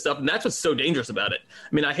believe this stuff, and that's what's so dangerous about it.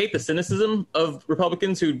 I mean, I hate the cynicism of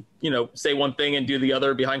Republicans who, say one thing and do the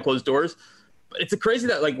other behind closed doors. But it's crazy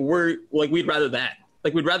that we'd rather that.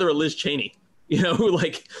 We'd rather a Liz Cheney, who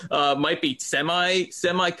might be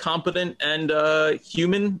semi competent and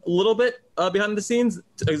human a little bit behind the scenes,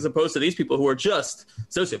 as opposed to these people who are just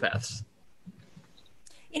sociopaths.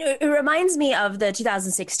 It reminds me of the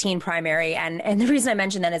 2016 primary. And the reason I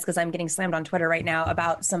mention that is because I'm getting slammed on Twitter right now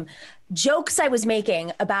about some jokes I was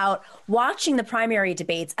making about watching the primary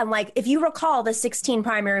debates. And if you recall the 16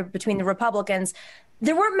 primary between the Republicans,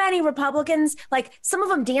 there weren't many Republicans. Some of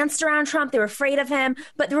them danced around Trump. They were afraid of him.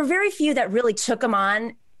 But there were very few that really took him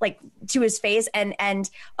on to his face. And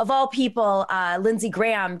of all people, Lindsey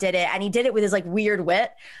Graham did it. And he did it with his weird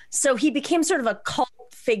wit. So he became sort of a cult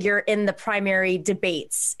figure in the primary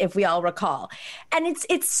debates, if we all recall. And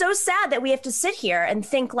it's so sad that we have to sit here and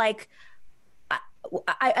think I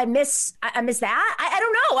miss that. I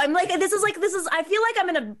don't know. I'm this is I feel like I'm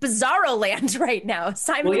in a bizarro land right now.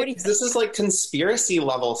 Simon, what do you think? This is conspiracy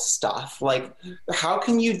level stuff. How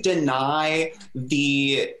can you deny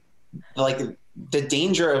the like the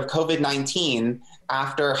danger of COVID-19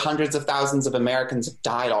 after hundreds of thousands of Americans have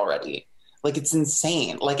died already. Like, it's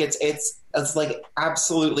insane. Like, it's like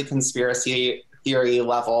absolutely conspiracy theory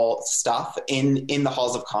level stuff in the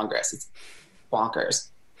halls of Congress. It's bonkers.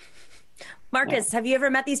 Marcus, have you ever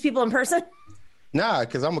met these people in person? Nah,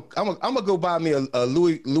 because I'm gonna go buy me a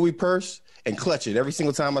Louis purse and clutch it every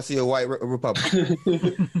single time I see a white Republican.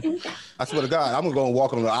 I swear to God, I'm gonna go and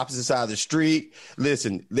walk on the opposite side of the street.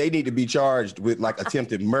 Listen, they need to be charged with like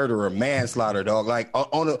attempted murder or manslaughter, dog. Like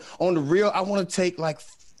on the real, I want to take like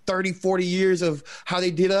 30, 40 years of how they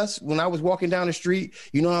did us when I was walking down the street,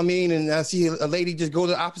 you know what I mean? And I see a lady just go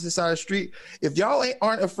to the opposite side of the street. If y'all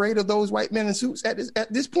aren't afraid of those white men in suits at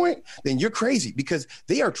this point, then you're crazy, because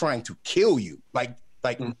they are trying to kill you.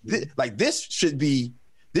 This should be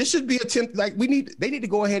attempt. Like, they need to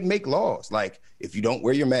go ahead and make laws. Like, if you don't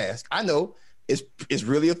wear your mask, I know it's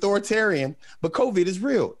really authoritarian, but COVID is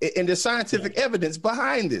real, and there's scientific evidence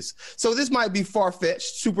behind this. So this might be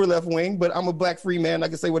far-fetched, super left-wing, but I'm a black free man. I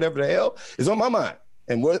can say whatever the hell is on my mind.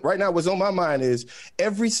 And right now what's on my mind is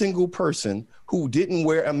every single person who didn't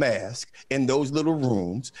wear a mask in those little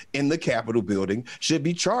rooms in the Capitol building should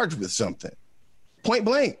be charged with something. Point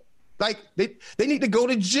blank. Like, they need to go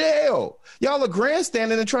to jail. Y'all are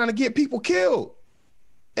grandstanding and trying to get people killed.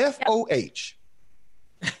 FOH.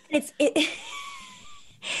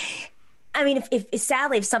 I mean, if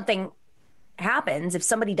sadly, if something happens, if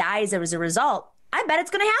somebody dies as a result, I bet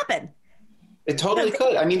it's going to happen. It totally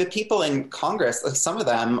could. I mean, the people in Congress, like, some of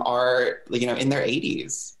them are, in their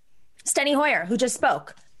 80s. Steny Hoyer, who just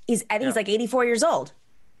spoke, he's like 84 years old.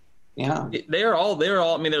 Yeah, they're all.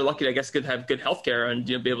 I mean, they're lucky, I guess, to have good health care and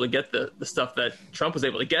be able to get the stuff that Trump was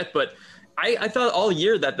able to get. But I thought all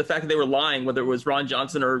year that the fact that they were lying, whether it was Ron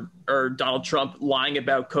Johnson or Donald Trump lying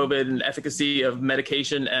about COVID and efficacy of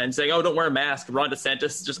medication and saying, oh, don't wear a mask, Ron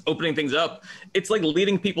DeSantis just opening things up, it's like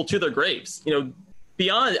leading people to their graves.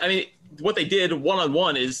 Beyond, I mean, what they did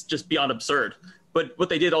one-on-one is just beyond absurd. But what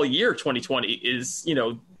they did all year 2020 is,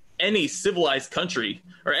 any civilized country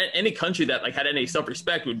or any country that had any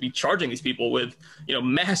self-respect would be charging these people with,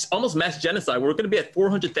 almost mass genocide. We're going to be at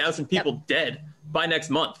 400,000 people dead by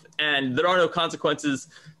next month. And there are no consequences,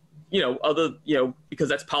 because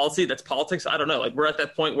that's policy, that's politics. I don't know. We're at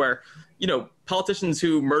that point where, politicians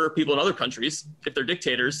who murder people in other countries, if they're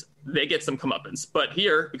dictators, they get some comeuppance. But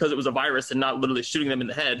here, because it was a virus and not literally shooting them in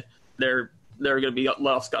the head, they're going to be let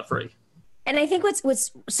off scot-free. And I think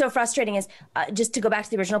what's so frustrating is, just to go back to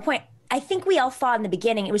the original point, I think we all thought in the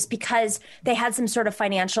beginning it was because they had some sort of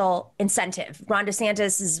financial incentive. Ron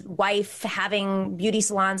DeSantis' wife having beauty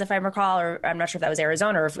salons, if I recall, or I'm not sure if that was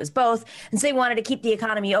Arizona or if it was both. And so they wanted to keep the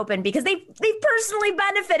economy open because they personally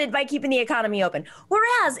benefited by keeping the economy open.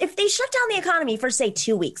 Whereas if they shut down the economy for, say,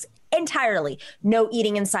 2 weeks entirely, no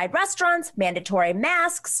eating inside restaurants, mandatory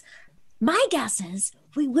masks, my guess is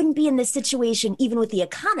we wouldn't be in this situation even with the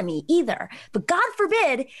economy either. But God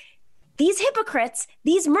forbid, these hypocrites,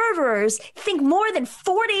 these murderers think more than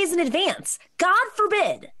 4 days in advance. God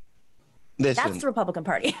forbid. Listen, that's the Republican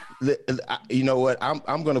Party. You know what?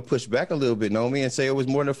 I'm going to push back a little bit, Naomi, and say it was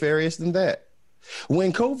more nefarious than that.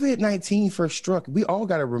 When COVID-19 first struck, we all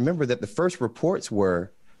got to remember that the first reports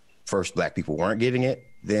were first black people weren't getting it.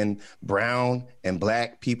 Then brown and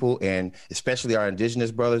black people, and especially our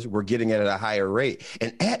indigenous brothers, were getting it at a higher rate.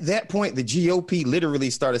 And at that point, the GOP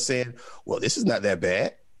literally started saying, well, this is not that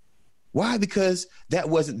bad. Why? Because that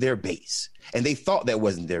wasn't their base. And they thought that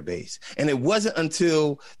wasn't their base. And it wasn't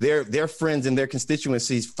until their friends and their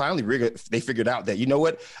constituencies finally they figured out that, you know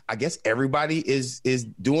what, I guess everybody is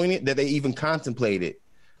doing it, that they even contemplated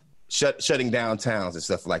shutting down towns and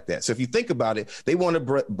stuff like that. So if you think about it, they want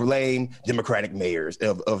to blame Democratic mayors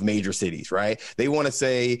of major cities, right? They want to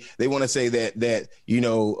say that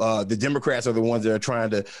the Democrats are the ones that are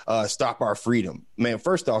trying to stop our freedom. Man,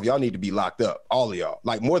 first off, y'all need to be locked up, all of y'all.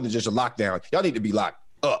 Like, more than just a lockdown, y'all need to be locked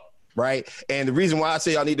up, right? And the reason why I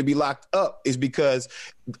say y'all need to be locked up is because,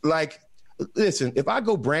 listen, if I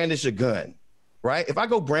go brandish a gun, right? If I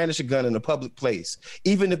go brandish a gun in a public place,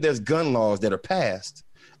 even if there's gun laws that are passed,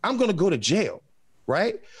 I'm going to go to jail,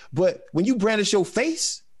 right? But when you brandish your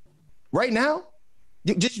face right now,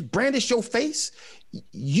 you just brandish your face,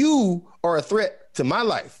 you are a threat to my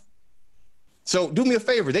life. So do me a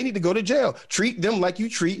favor. They need to go to jail. Treat them like you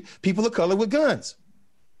treat people of color with guns.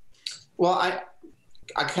 Well,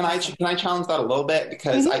 can I challenge that a little bit?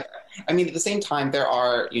 Because I mean, at the same time, there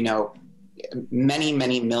are, many,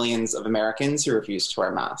 many millions of Americans who refuse to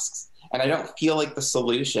wear masks. And I don't feel like the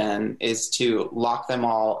solution is to lock them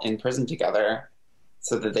all in prison together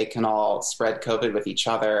so that they can all spread COVID with each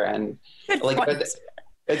other. And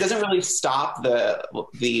it doesn't really stop the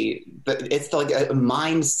it's like a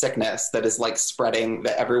mind sickness that is like spreading,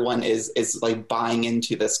 that everyone is like buying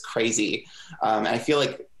into this crazy. And I feel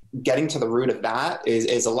like getting to the root of that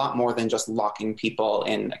is a lot more than just locking people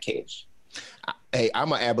in a cage. Hey,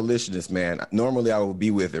 I'm an abolitionist, man. Normally I would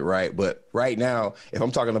be with it, right? But right now, if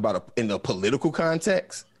I'm talking about in the political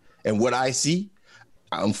context and what I see,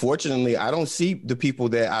 unfortunately, I don't see the people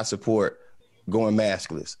that I support going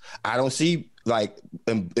maskless. I don't see, like,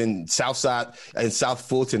 in Southside and South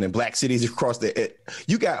Fulton and black cities across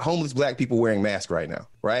you got homeless black people wearing masks right now,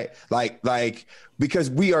 right? Like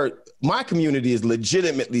because my community is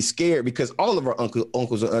legitimately scared because all of our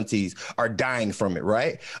uncles and aunties are dying from it,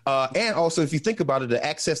 right? And also, if you think about it, the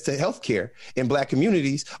access to healthcare in black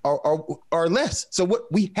communities are less. So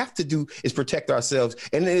what we have to do is protect ourselves.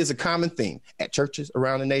 And it is a common theme at churches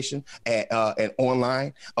around the nation and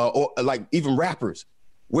online, or like even rappers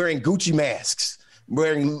wearing Gucci masks,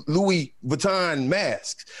 wearing Louis Vuitton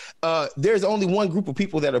masks. There's only one group of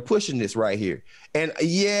people that are pushing this right here. And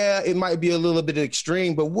yeah, it might be a little bit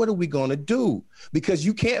extreme, but what are we going to do? Because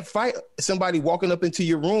you can't fight somebody walking up into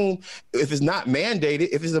your room if it's not mandated.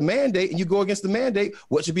 If it's a mandate and you go against the mandate,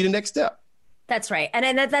 what should be the next step? That's right.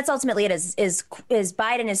 And that's ultimately it. Is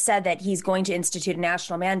Biden has said that he's going to institute a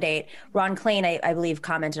national mandate. Ron Klain, I believe,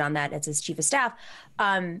 commented on that as his chief of staff.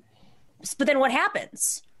 But then what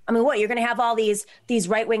happens? I mean, you're going to have all these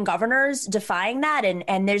right-wing governors defying that,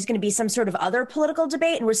 and there's going to be some sort of other political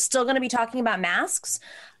debate, and we're still going to be talking about masks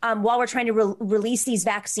while we're trying to release these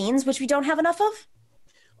vaccines, which we don't have enough of?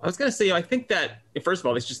 I was going to say, I think that, first of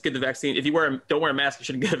all, let's just get the vaccine. If you don't wear a mask, you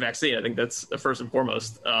shouldn't get a vaccine. I think that's first and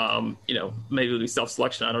foremost. Maybe it'll be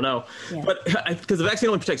self-selection. I don't know. Yeah. But because the vaccine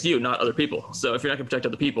only protects you, not other people. So if you're not going to protect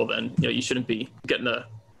other people, then you shouldn't be getting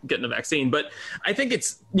the vaccine. But I think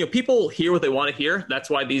it's, people hear what they want to hear. That's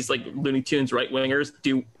why these like Looney Tunes right wingers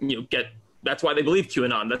that's why they believe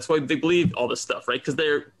QAnon. That's why they believe all this stuff, right? Because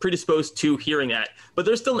they're predisposed to hearing that. But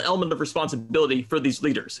there's still an element of responsibility for these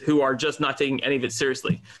leaders who are just not taking any of it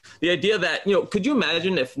seriously. The idea that, could you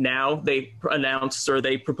imagine if now they announce or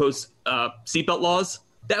they propose seatbelt laws?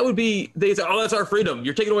 That would be, they say, oh, that's our freedom.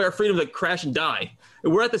 You're taking away our freedom to crash and die.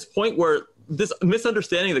 And we're at this point where this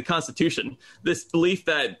misunderstanding of the Constitution, this belief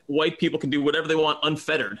that white people can do whatever they want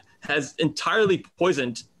unfettered, has entirely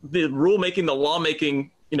poisoned the rulemaking, the lawmaking,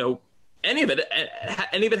 any of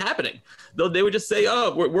it happening. Though they would just say,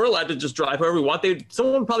 oh, we're allowed to just drive however we want.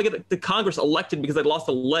 Someone would probably get the Congress elected because they lost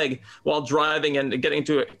a leg while driving and getting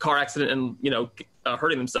into a car accident and,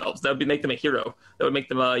 hurting themselves. That would make them a hero. That would make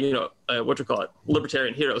them,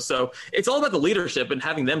 libertarian hero. So it's all about the leadership and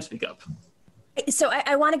having them speak up. So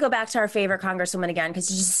I want to go back to our favorite Congresswoman again, because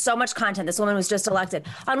there's just so much content. This woman was just elected.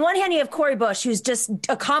 On one hand, you have Cori Bush, who's just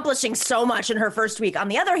accomplishing so much in her first week. On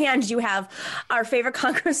the other hand, you have our favorite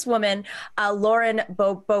Congresswoman, Lauren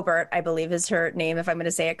Boebert, I believe is her name, if I'm going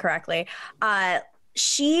to say it correctly.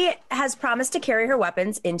 She has promised to carry her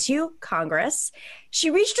weapons into Congress. She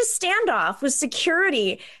reached a standoff with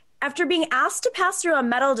security after being asked to pass through a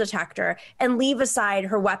metal detector and leave aside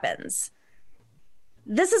her weapons.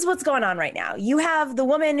 This is what's going on right now. You have the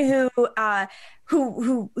woman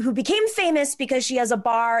who became famous because she has a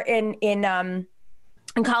bar in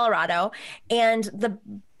Colorado, and the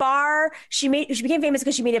bar she became famous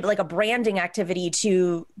because she made it like a branding activity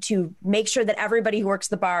to make sure that everybody who works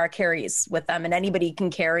the bar carries with them, and anybody can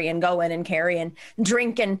carry and go in and carry and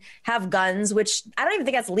drink and have guns, which I don't even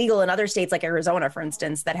think that's legal in other states like Arizona, for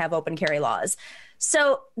instance, that have open carry laws.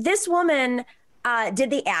 So this woman did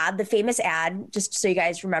the famous ad, just so you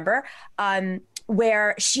guys remember,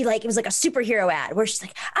 where she it was like a superhero ad where she's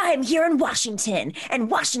like, I'm here in Washington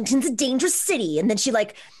and Washington's a dangerous city. And then she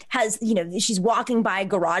has, she's walking by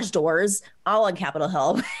garage doors all on Capitol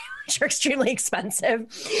Hill, which are extremely expensive.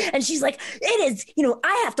 And she's like, it is,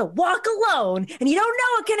 I have to walk alone and you don't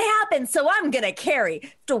know what can happen. So I'm going to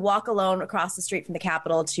carry to walk alone across the street from the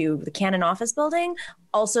Capitol to the Cannon office building.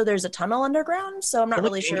 Also, there's a tunnel underground. So I'm not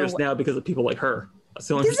really sure. Now because of people like her.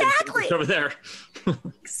 So exactly over there.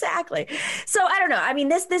 Exactly. So I don't know. I mean,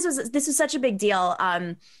 this was such a big deal.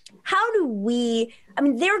 How do we? I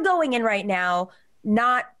mean, they're going in right now,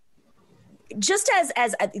 not just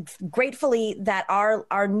as gratefully that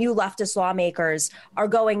our new leftist lawmakers are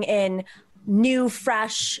going in new,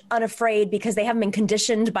 fresh, unafraid, because they haven't been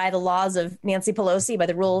conditioned by the laws of Nancy Pelosi, by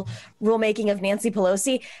the rulemaking of Nancy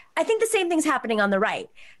Pelosi. I think the same thing's happening on the right.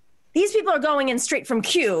 These people are going in straight from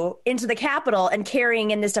Q into the Capitol and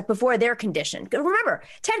carrying in this stuff before they're conditioned. Remember,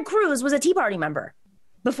 Ted Cruz was a Tea Party member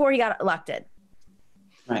before he got elected.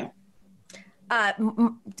 Right.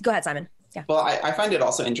 Go ahead, Simon. Yeah. Well, I find it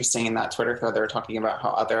also interesting in that Twitter thread they were talking about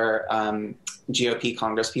how other GOP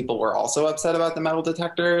Congress people were also upset about the metal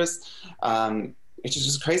detectors, which is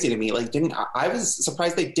just crazy to me. Like, I was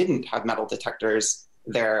surprised they didn't have metal detectors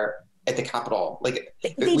there at the Capitol. Like,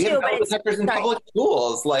 we have metal detectors in public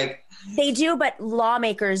schools. Like, they do, but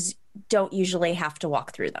lawmakers don't usually have to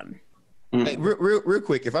walk through them. Hey, real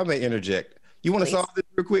quick, if I may interject, you want to solve this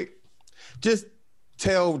real quick? Just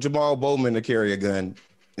tell Jamal Bowman to carry a gun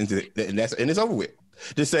and it's over with.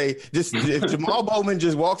 Just say, if Jamal Bowman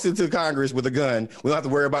just walks into Congress with a gun, we don't have to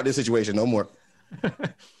worry about this situation no more.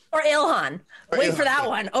 Or Ilhan. Wait for that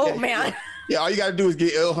one. Oh, man. Yeah, all you got to do is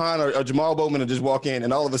get Ilhan or Jamal Bowman to just walk in,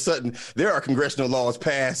 and all of a sudden, there are congressional laws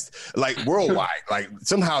passed, like, worldwide. Like,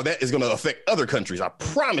 somehow that is going to affect other countries. I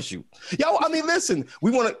promise you. Y'all, I mean, listen,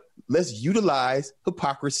 let's utilize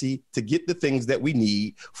hypocrisy to get the things that we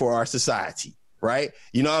need for our society. Right?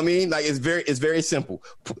 You know what I mean? Like, it's very simple.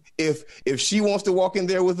 If she wants to walk in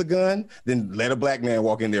there with a gun, then let a black man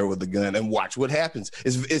walk in there with a gun and watch what happens.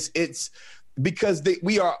 It's because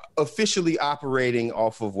we are officially operating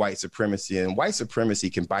off of white supremacy, and white supremacy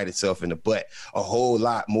can bite itself in the butt a whole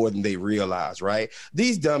lot more than they realize, right?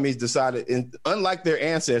 These dummies decided, unlike their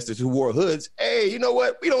ancestors who wore hoods, hey, you know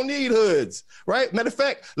what? We don't need hoods, right? Matter of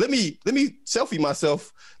fact, let me selfie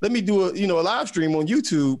myself. Let me do a live stream on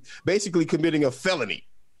YouTube, basically committing a felony,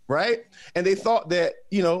 right? And they thought that,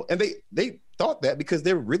 and they thought that because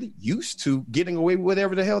they're really used to getting away with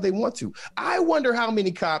whatever the hell they want to. I wonder how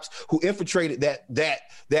many cops who infiltrated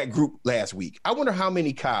that group last week. I wonder how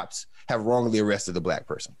many cops have wrongly arrested a black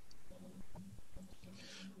person.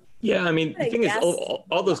 Yeah, I mean, the thing is,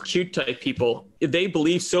 all those cute type people, they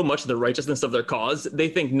believe so much in the righteousness of their cause, they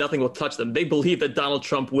think nothing will touch them. They believe that Donald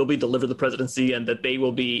Trump will be delivered the presidency and that they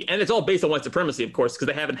will be, and it's all based on white supremacy, of course, because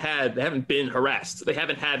they haven't been harassed. They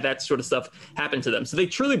haven't had that sort of stuff happen to them. So they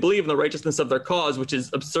truly believe in the righteousness of their cause, which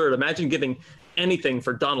is absurd. Imagine giving anything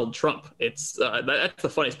for Donald Trump. It's that's the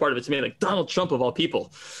funniest part of it to me, like Donald Trump of all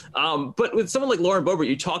people. But with someone like Lauren Boebert,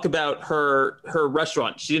 you talk about her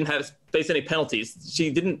restaurant. She didn't face any penalties. She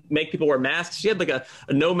didn't make people wear masks. She had like a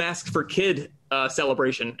no mask for kid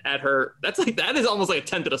celebration at her. That is almost like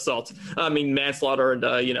attempted assault. I mean, manslaughter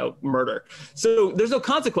and murder. So there's no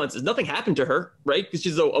consequences. Nothing happened to her, right? Because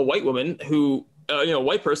she's a white woman who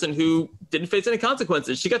white person who didn't face any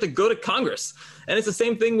consequences. She got to go to Congress. And it's the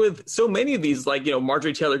same thing with so many of these, like,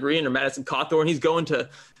 Marjorie Taylor Greene or Madison Cawthorn. He's going to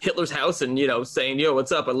Hitler's house and, saying,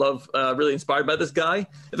 what's up? I love, really inspired by this guy.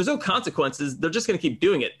 If there's no consequences, they're just going to keep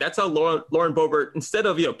doing it. That's how Lauren Boebert, instead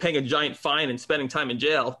of, paying a giant fine and spending time in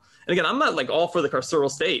jail. And again, I'm not like all for the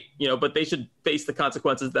carceral state, but they should face the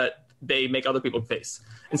consequences that they make other people face.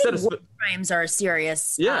 Instead of crimes are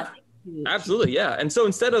serious. Yeah. Absolutely. Yeah. And so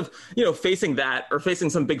instead of, facing that or facing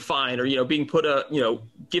some big fine or, being put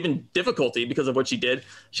given difficulty because of what she did,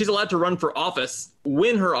 she's allowed to run for office,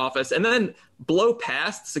 win her office, and then blow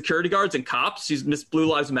past security guards and cops. She's Miss Blue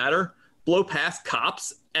Lives Matter, blow past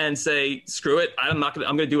cops and say, screw it. I'm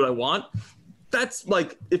going to do what I want. That's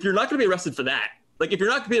like, if you're not going to be arrested for that, like if you're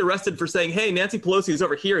not going to be arrested for saying, hey, Nancy Pelosi is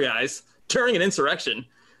over here, guys, during an insurrection,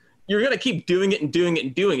 you're going to keep doing it and doing it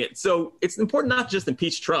and doing it. So it's important not to just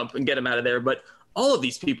impeach Trump and get him out of there, but all of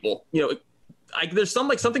these people, there's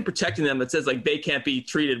something protecting them that says like they can't be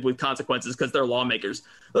treated with consequences because they're lawmakers.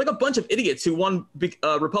 They're like a bunch of idiots who won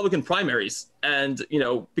Republican primaries and,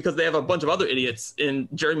 because they have a bunch of other idiots in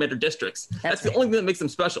gerrymandered districts. That's the only thing that makes them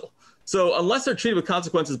special. So unless they're treated with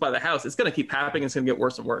consequences by the House, it's going to keep happening. It's going to get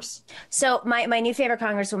worse and worse. So my new favorite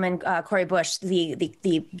Congresswoman, Cori Bush,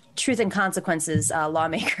 the Truth and Consequences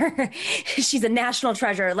lawmaker, she's a national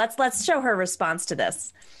treasure. Let's show her response to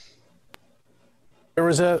this. There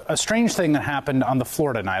was a strange thing that happened on the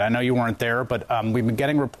floor tonight. I know you weren't there, but we've been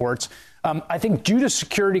getting reports. I think due to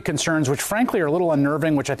security concerns, which frankly are a little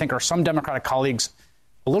unnerving, which I think are some Democratic colleagues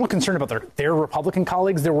a little concerned about their Republican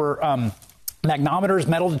colleagues, there were magnometers,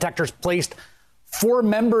 metal detectors placed for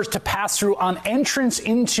members to pass through on entrance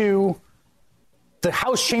into the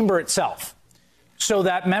House chamber itself, so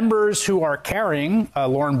that members who are carrying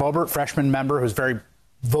Lauren Boebert, freshman member who's very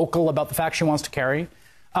vocal about the fact she wants to carry,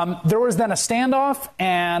 there was then a standoff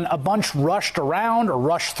and a bunch rushed around or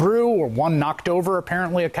rushed through, or one knocked over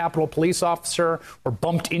apparently a Capitol Police officer or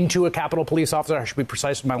bumped into a Capitol Police officer. I should be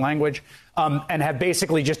precise with my language, and have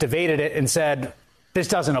basically just evaded it and said, this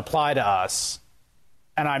doesn't apply to us.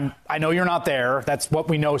 And I know you're not there. That's what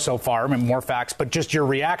we know so far. I mean, more facts, but just your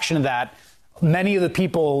reaction to that. Many of the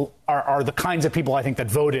people are the kinds of people I think that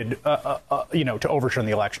voted, to overturn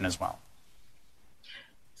the election as well.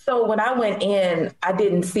 So when I went in, I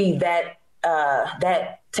didn't see that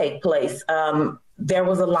take place. there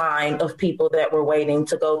was a line of people that were waiting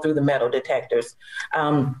to go through the metal detectors.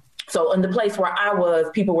 So in the place where I was,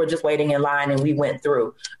 people were just waiting in line and we went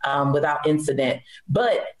through without incident.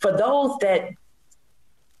 But for those that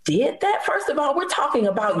did that, first of all, we're talking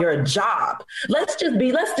about your job. Let's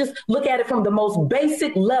just look at it from the most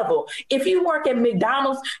basic level. If you work at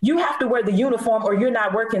McDonald's, you have to wear the uniform or you're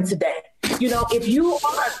not working today. If you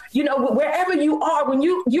are, wherever you are, when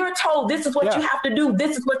you're told this is what you have to do,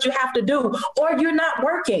 this is what you have to do, or you're not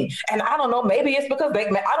working. And I don't know, maybe it's because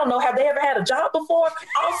I don't know, have they ever had a job before?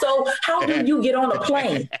 Also, how do you get on a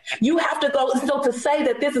plane? You have to go. So to say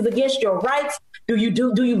that this is against your rights, do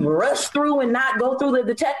you rush through and not go through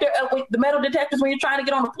the metal detectors when you're trying to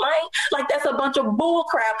get on a plane? Like, that's a bunch of bull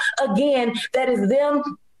crap. Again, that is them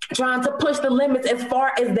trying to push the limits as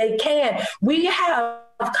far as they can. We have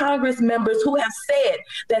Congress members who have said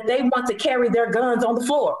that they want to carry their guns on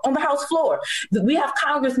the House floor. We have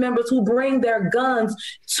Congress members who bring their guns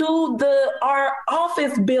to our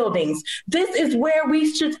office buildings. This is where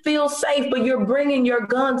we should feel safe, but you're bringing your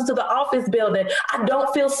guns to the office building. I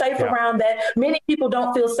don't feel safe around that. Many people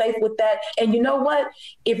don't feel safe with that. And you know what?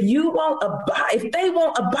 If they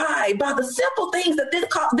won't abide by the simple things that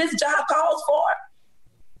this job calls for,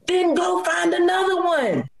 then go find another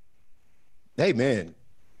one. Amen.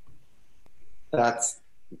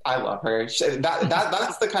 I love her.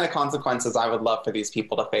 That's the kind of consequences I would love for these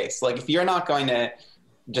people to face. Like, if you're not going to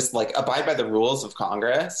just abide by the rules of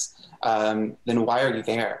Congress, then why are you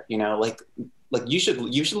there? You should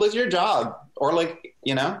lose your job, or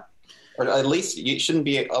or at least you shouldn't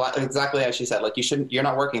be, exactly as she said. You're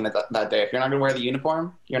not working that day. If you're not going to wear the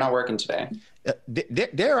uniform, you're not working today.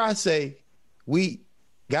 Dare I say,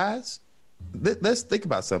 guys, let's think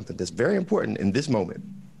about something that's very important in this moment.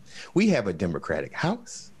 We have a Democratic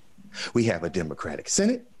House, we have a Democratic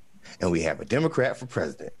Senate, and we have a Democrat for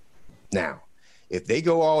president. Now, if they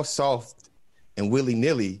go all soft and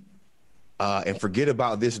willy-nilly and forget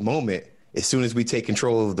about this moment as soon as we take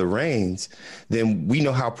control of the reins, then we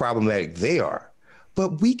know how problematic they are.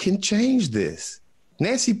 But we can change this.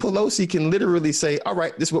 Nancy Pelosi can literally say, all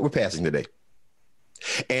right, this is what we're passing today.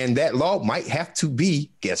 And that law might have to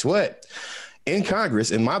be, guess what? In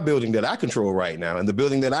Congress, in my building that I control right now, in the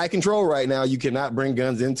building that I control right now, you cannot bring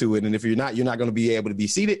guns into it. And if you're not going to be able to be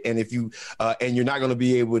seated. And if you and you're not going to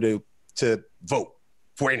be able to vote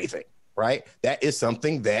for anything. Right. That is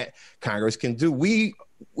something that Congress can do. We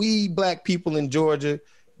black people in Georgia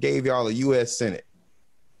gave y'all a U.S. Senate.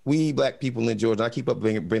 We black people in Georgia. I keep up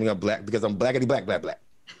bringing up black because I'm blackity black.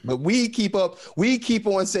 But we keep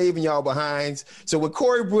on saving y'all behinds. So when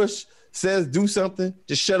Cori Bush says do something,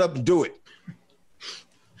 just shut up and do it.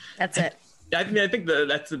 That's it. I think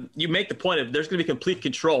you make the point of there's going to be complete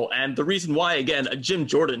control. And the reason why, again, Jim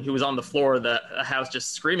Jordan, who was on the floor of the House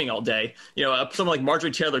just screaming all day, someone like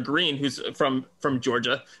Marjorie Taylor Greene, who's from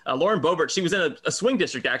Georgia, Lauren Boebert, she was in a swing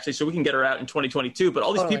district, actually, so we can get her out in 2022. But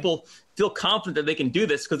all these people feel confident that they can do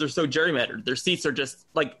this because they're so gerrymandered. Their seats are just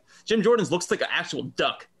like Jim Jordan's looks like an actual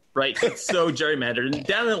duck. Right. It's so gerrymandered.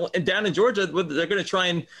 And down in Georgia, they're going to try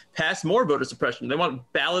and pass more voter suppression. They want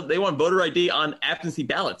voter ID on absentee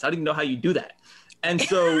ballots. I don't even know how you do that. And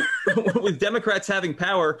so with Democrats having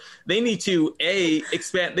power, they need to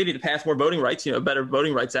expand. They need to pass more voting rights, a better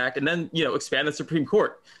Voting Rights Act, and then, expand the Supreme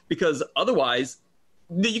Court, because otherwise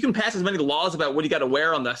you can pass as many laws about what you got to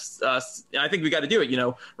wear on this. I think we got to do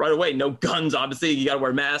it, right away. No guns, obviously. You got to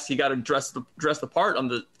wear masks. You got to dress the part on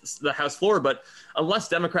the House floor. But unless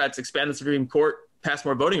Democrats expand the Supreme Court, pass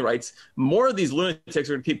more voting rights, more of these lunatics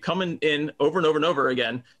are going to keep coming in over and over and over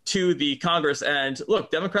again to the Congress. And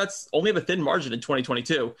look, Democrats only have a thin margin in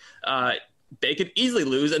 2022. They could easily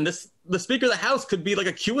lose. And the Speaker of the House could be like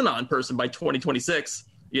a QAnon person by 2026.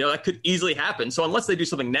 That could easily happen. So unless they do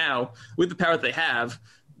something now with the power that they have,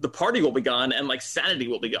 the party will be gone and sanity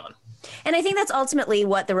will be gone. And I think that's ultimately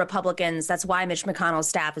what the Republicans, that's why Mitch McConnell's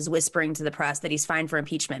staff is whispering to the press that he's fine for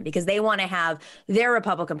impeachment, because they want to have their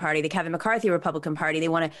Republican Party, the Kevin McCarthy Republican Party. They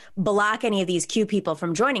want to block any of these Q people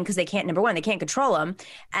from joining because they can't, number one, they can't control them.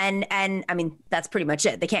 And I mean, that's pretty much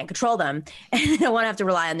it. They can't control them and they don't want to have to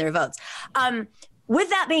rely on their votes. With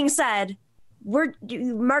that being said,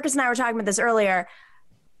 Marcus and I were talking about this earlier.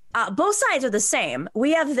 Both sides are the same.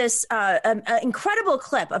 We have this incredible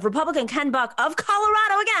clip of Republican Ken Buck of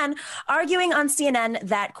Colorado, again, arguing on CNN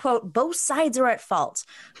that, quote, both sides are at fault.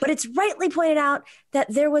 But it's rightly pointed out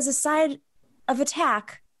that there was a side of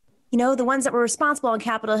attack, the ones that were responsible on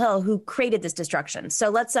Capitol Hill who created this destruction. So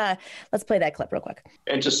let's play that clip real quick.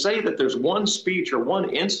 And to say that there's one speech or one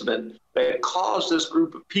incident that caused this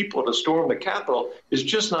group of people to storm the Capitol is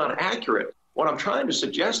just not accurate. What I'm trying to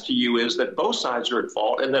suggest to you is that both sides are at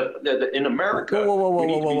fault, and that in America, we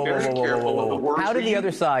need to be very careful of the words. How did the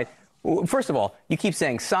other side? First of all, you keep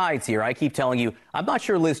saying sides here. I keep telling you, I'm not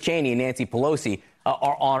sure Liz Cheney and Nancy Pelosi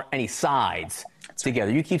are on any sides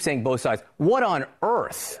together. You keep saying both sides. What on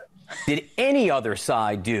earth did any other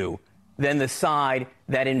side do than the side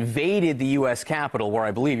that invaded the U.S. Capitol, where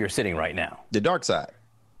I believe you're sitting right now? The dark side.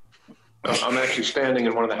 I'm actually standing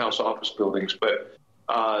in one of the House office buildings, but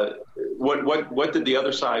what did the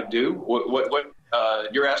other side do? What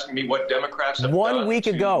you're asking me what Democrats have done? 1 week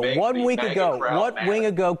ago,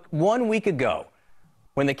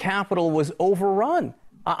 when the Capitol was overrun.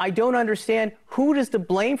 I don't understand who is to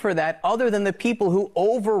blame for that other than the people who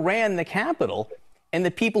overran the Capitol and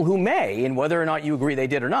the people who may, and whether or not you agree they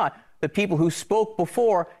did or not, the people who spoke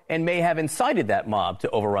before and may have incited that mob to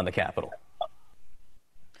overrun the Capitol.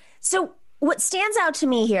 So what stands out to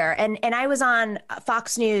me here, and I was on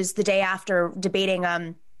Fox News the day after debating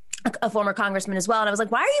a former congressman as well, and I was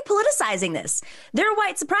like, why are you politicizing this? They're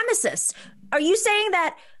white supremacists. Are you saying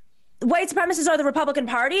that white supremacists are the Republican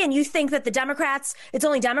Party and you think that the Democrats, it's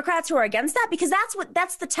only Democrats who are against that? Because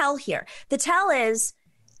that's the tell here. The tell is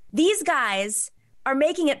these guys are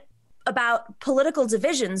making it about political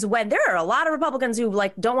divisions when there are a lot of Republicans who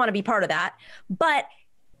don't want to be part of that, but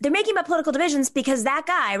they're making about political divisions because that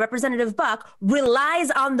guy, Representative Buck, relies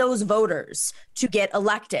on those voters to get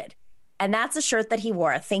elected. And that's a shirt that he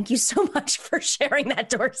wore. Thank you so much for sharing that,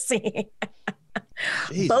 Dorsey.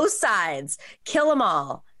 Both sides, kill them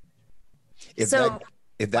all. If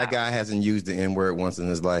that guy hasn't used the N-word once in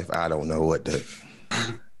his life, I don't know what to.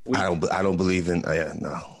 I don't believe in.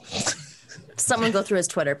 No. Someone go through his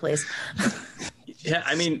Twitter, please. Yeah,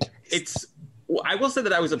 I mean, I will say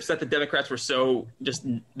that I was upset that Democrats were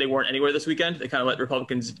they weren't anywhere this weekend. They kind of let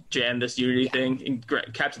Republicans jam this unity thing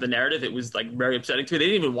and capture the narrative. It was very upsetting to me. They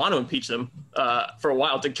didn't even want to impeach them for a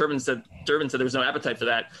while. Dick Durbin said there was no appetite for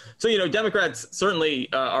that. So, Democrats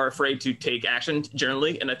certainly are afraid to take action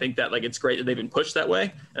generally. And I think that it's great that they've been pushed that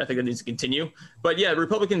way. And I think that needs to continue. But yeah,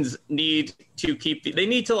 Republicans need to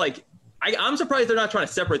I'm surprised they're not trying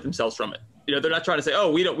to separate themselves from it. They're not trying to say,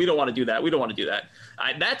 oh, we don't want to do that. We don't want to do that.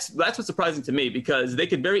 That's what's surprising to me, because they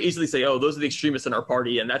could very easily say, oh, those are the extremists in our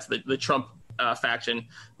party, and that's the Trump faction.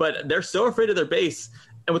 But they're so afraid of their base.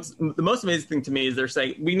 And what's the most amazing thing to me is they're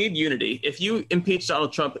saying we need unity. If you impeach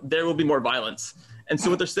Donald Trump, there will be more violence. And so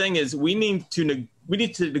what they're saying is we need to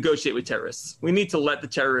negotiate with terrorists. We need to let the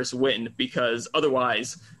terrorists win, because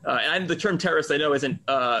otherwise, and the term terrorist I know isn't,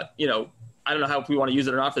 I don't know if we want to use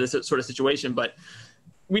it or not for this sort of situation, but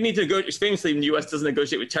we need to go. Famously, the U.S. doesn't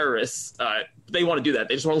negotiate with terrorists. They want to do that.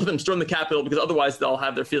 They just want to let them storm the Capitol, because otherwise they'll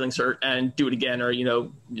have their feelings hurt and do it again, or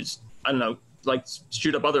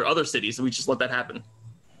shoot up other cities. And we just let that happen.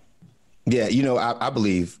 Yeah, I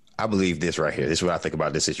believe this right here. This is what I think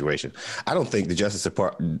about this situation. I don't think the Justice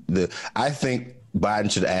Department. I think Biden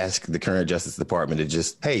should ask the current Justice Department to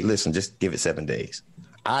just give it 7 days.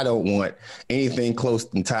 I don't want anything close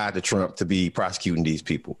and tied to Trump to be prosecuting these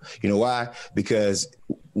people. You know why? Because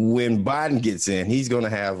when Biden gets in, he's going to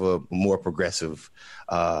have a more progressive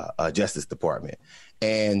Justice Department.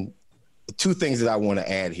 And two things that I want to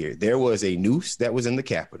add here. There was a noose that was in the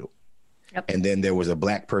Capitol. Yep. And then there was a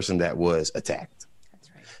black person that was attacked.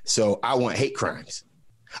 That's right. So I want hate crimes.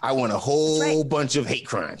 I want a whole bunch of hate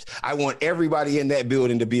crimes. I want everybody in that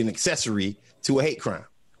building to be an accessory to a hate crime.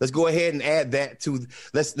 Let's go ahead and add that to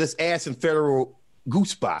let's add some federal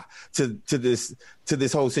goosebye to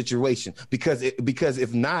this whole situation, because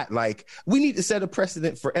if not, we need to set a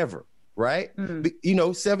precedent forever, right?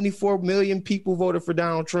 Mm-hmm. 74 million people voted for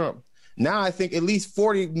Donald Trump. Now I think at least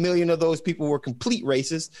 40 million of those people were complete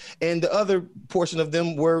racists, and the other portion of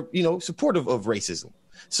them were supportive of racism.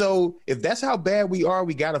 So if that's how bad we are,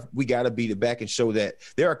 we gotta beat it back and show that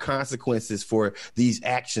there are consequences for these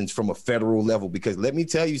actions from a federal level. Because let me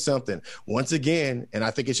tell you something, once again, and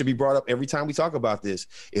I think it should be brought up every time we talk about this,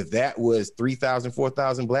 if that was 3,000,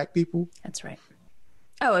 4,000 black people. That's right.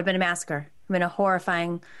 Oh, it would have been a massacre. It would have been a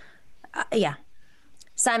horrifying. Yeah.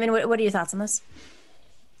 Simon, what are your thoughts on this?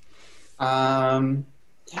 I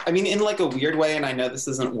mean, in a weird way, and I know this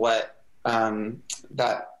isn't what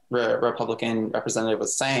that Republican representative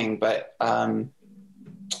was saying, but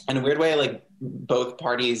in a weird way, both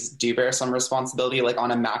parties do bear some responsibility,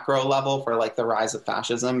 on a macro level, for the rise of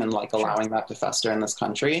fascism and allowing that to fester in this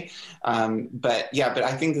country. But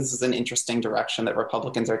I think this is an interesting direction that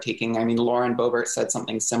Republicans are taking. I mean, Lauren Boebert said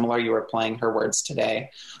something similar. You were playing her words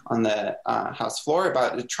today on the House floor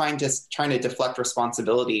about trying to deflect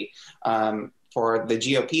responsibility for the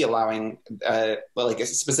GOP allowing,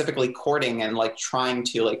 specifically courting and trying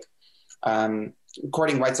to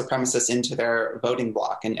courting white supremacists into their voting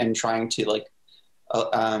bloc and trying to like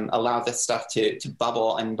allow this stuff to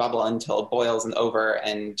bubble until it boils and over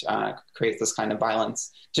and creates this kind of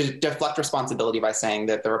violence, to deflect responsibility by saying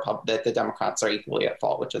that that the Democrats are equally at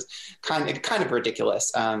fault, which is kind of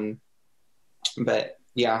ridiculous. But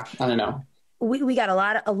yeah, I don't know. We got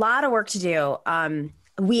a lot of work to do.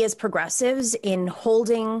 We as progressives in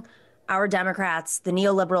holding our Democrats, the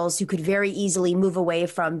neoliberals who could very easily move away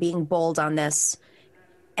from being bold on this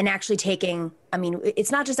and actually taking, I mean,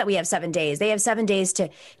 it's not just that we have 7 days. They have 7 days to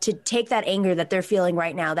take that anger that they're feeling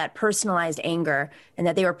right now, that personalized anger, and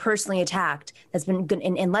that they were personally attacked, that's been good,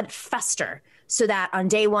 and let it fester so that on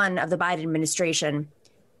day one of the Biden administration,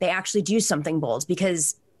 they actually do something bold,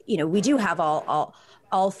 because, you know, we do have all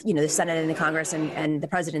you know, the Senate and the Congress and the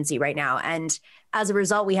presidency right now. And as a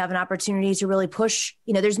result, we have an opportunity to really push,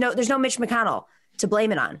 you know, there's no Mitch McConnell to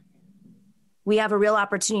blame it on. We have a real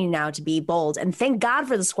opportunity now to be bold, and thank God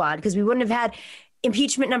for the squad, because we wouldn't have had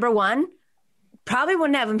impeachment number 1, probably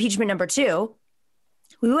wouldn't have impeachment number 2.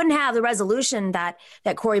 We wouldn't have the resolution that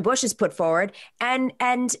Cori Bush has put forward. And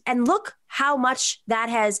look how much that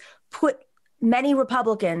has put many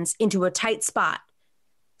Republicans into a tight spot.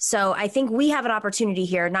 So I think we have an opportunity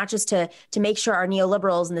here, not just to make sure our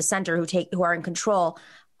neoliberals in the center who are in control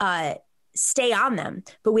stay on them,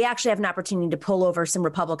 but we actually have an opportunity to pull over some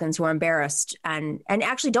Republicans who are embarrassed and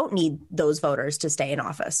actually don't need those voters to stay in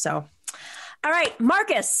office. So, all right,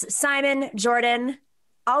 Marcus, Simon, Jordan,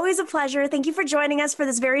 always a pleasure. Thank you for joining us for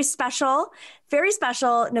this very special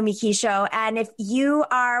Nomiki show. And if you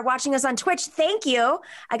are watching us on Twitch, thank you.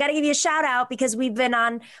 I got to give you a shout out, because we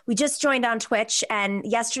just joined on Twitch, and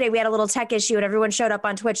yesterday we had a little tech issue and everyone showed up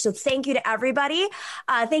on Twitch. So thank you to everybody.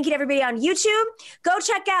 Thank you to everybody on YouTube. Go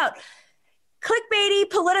check out Clickbaity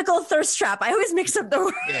Political Thirst Trap. I always mix up the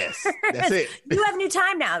words. Yes, that's it. You have new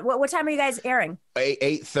time now. What time are you guys airing?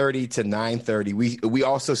 8:30 to 9:30. We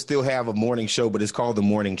also still have a morning show, but it's called The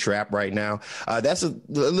Morning Trap right now. That's a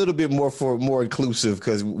little bit more inclusive,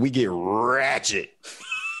 because we get ratchet.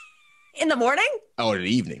 In the morning? Oh, in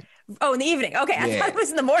the evening. Oh, in the evening. Okay. Yeah. I thought it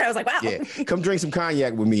was in the morning. I was like, wow. Yeah. Come drink some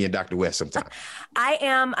cognac with me and Dr. West sometime.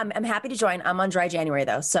 I'm happy to join. I'm on dry January,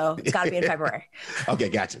 though, so it's got to be in February. Okay,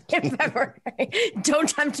 gotcha. In February. Don't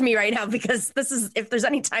tempt me right now, because if there's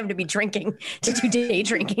any time to be drinking, to do day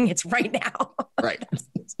drinking, it's right now. Right.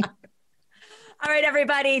 All right,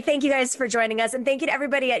 everybody. Thank you guys for joining us. And thank you to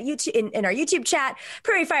everybody at YouTube in our YouTube chat.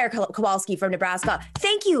 Prairie Fire Kowalski from Nebraska.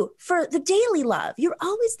 Thank you for the daily love. You're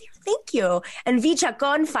always there. Thank you. And V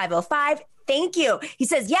Chacon 505. Thank you. He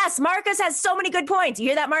says, yes, Marcus has so many good points. You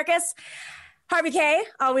hear that, Marcus? Harvey K,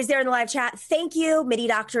 always there in the live chat. Thank you. MIDI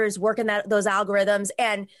doctors working those algorithms.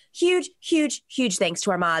 And huge thanks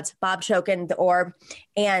to our mods, Bob Chokin, The Orb,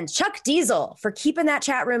 and Chuck Diesel for keeping that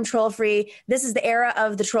chat room troll free. This is the era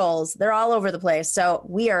of the trolls. They're all over the place. So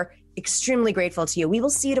we are extremely grateful to you. We will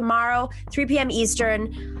see you tomorrow, 3 p.m.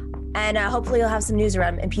 Eastern. And hopefully you'll have some news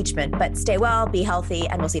around impeachment. But stay well, be healthy,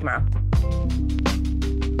 and we'll see you tomorrow.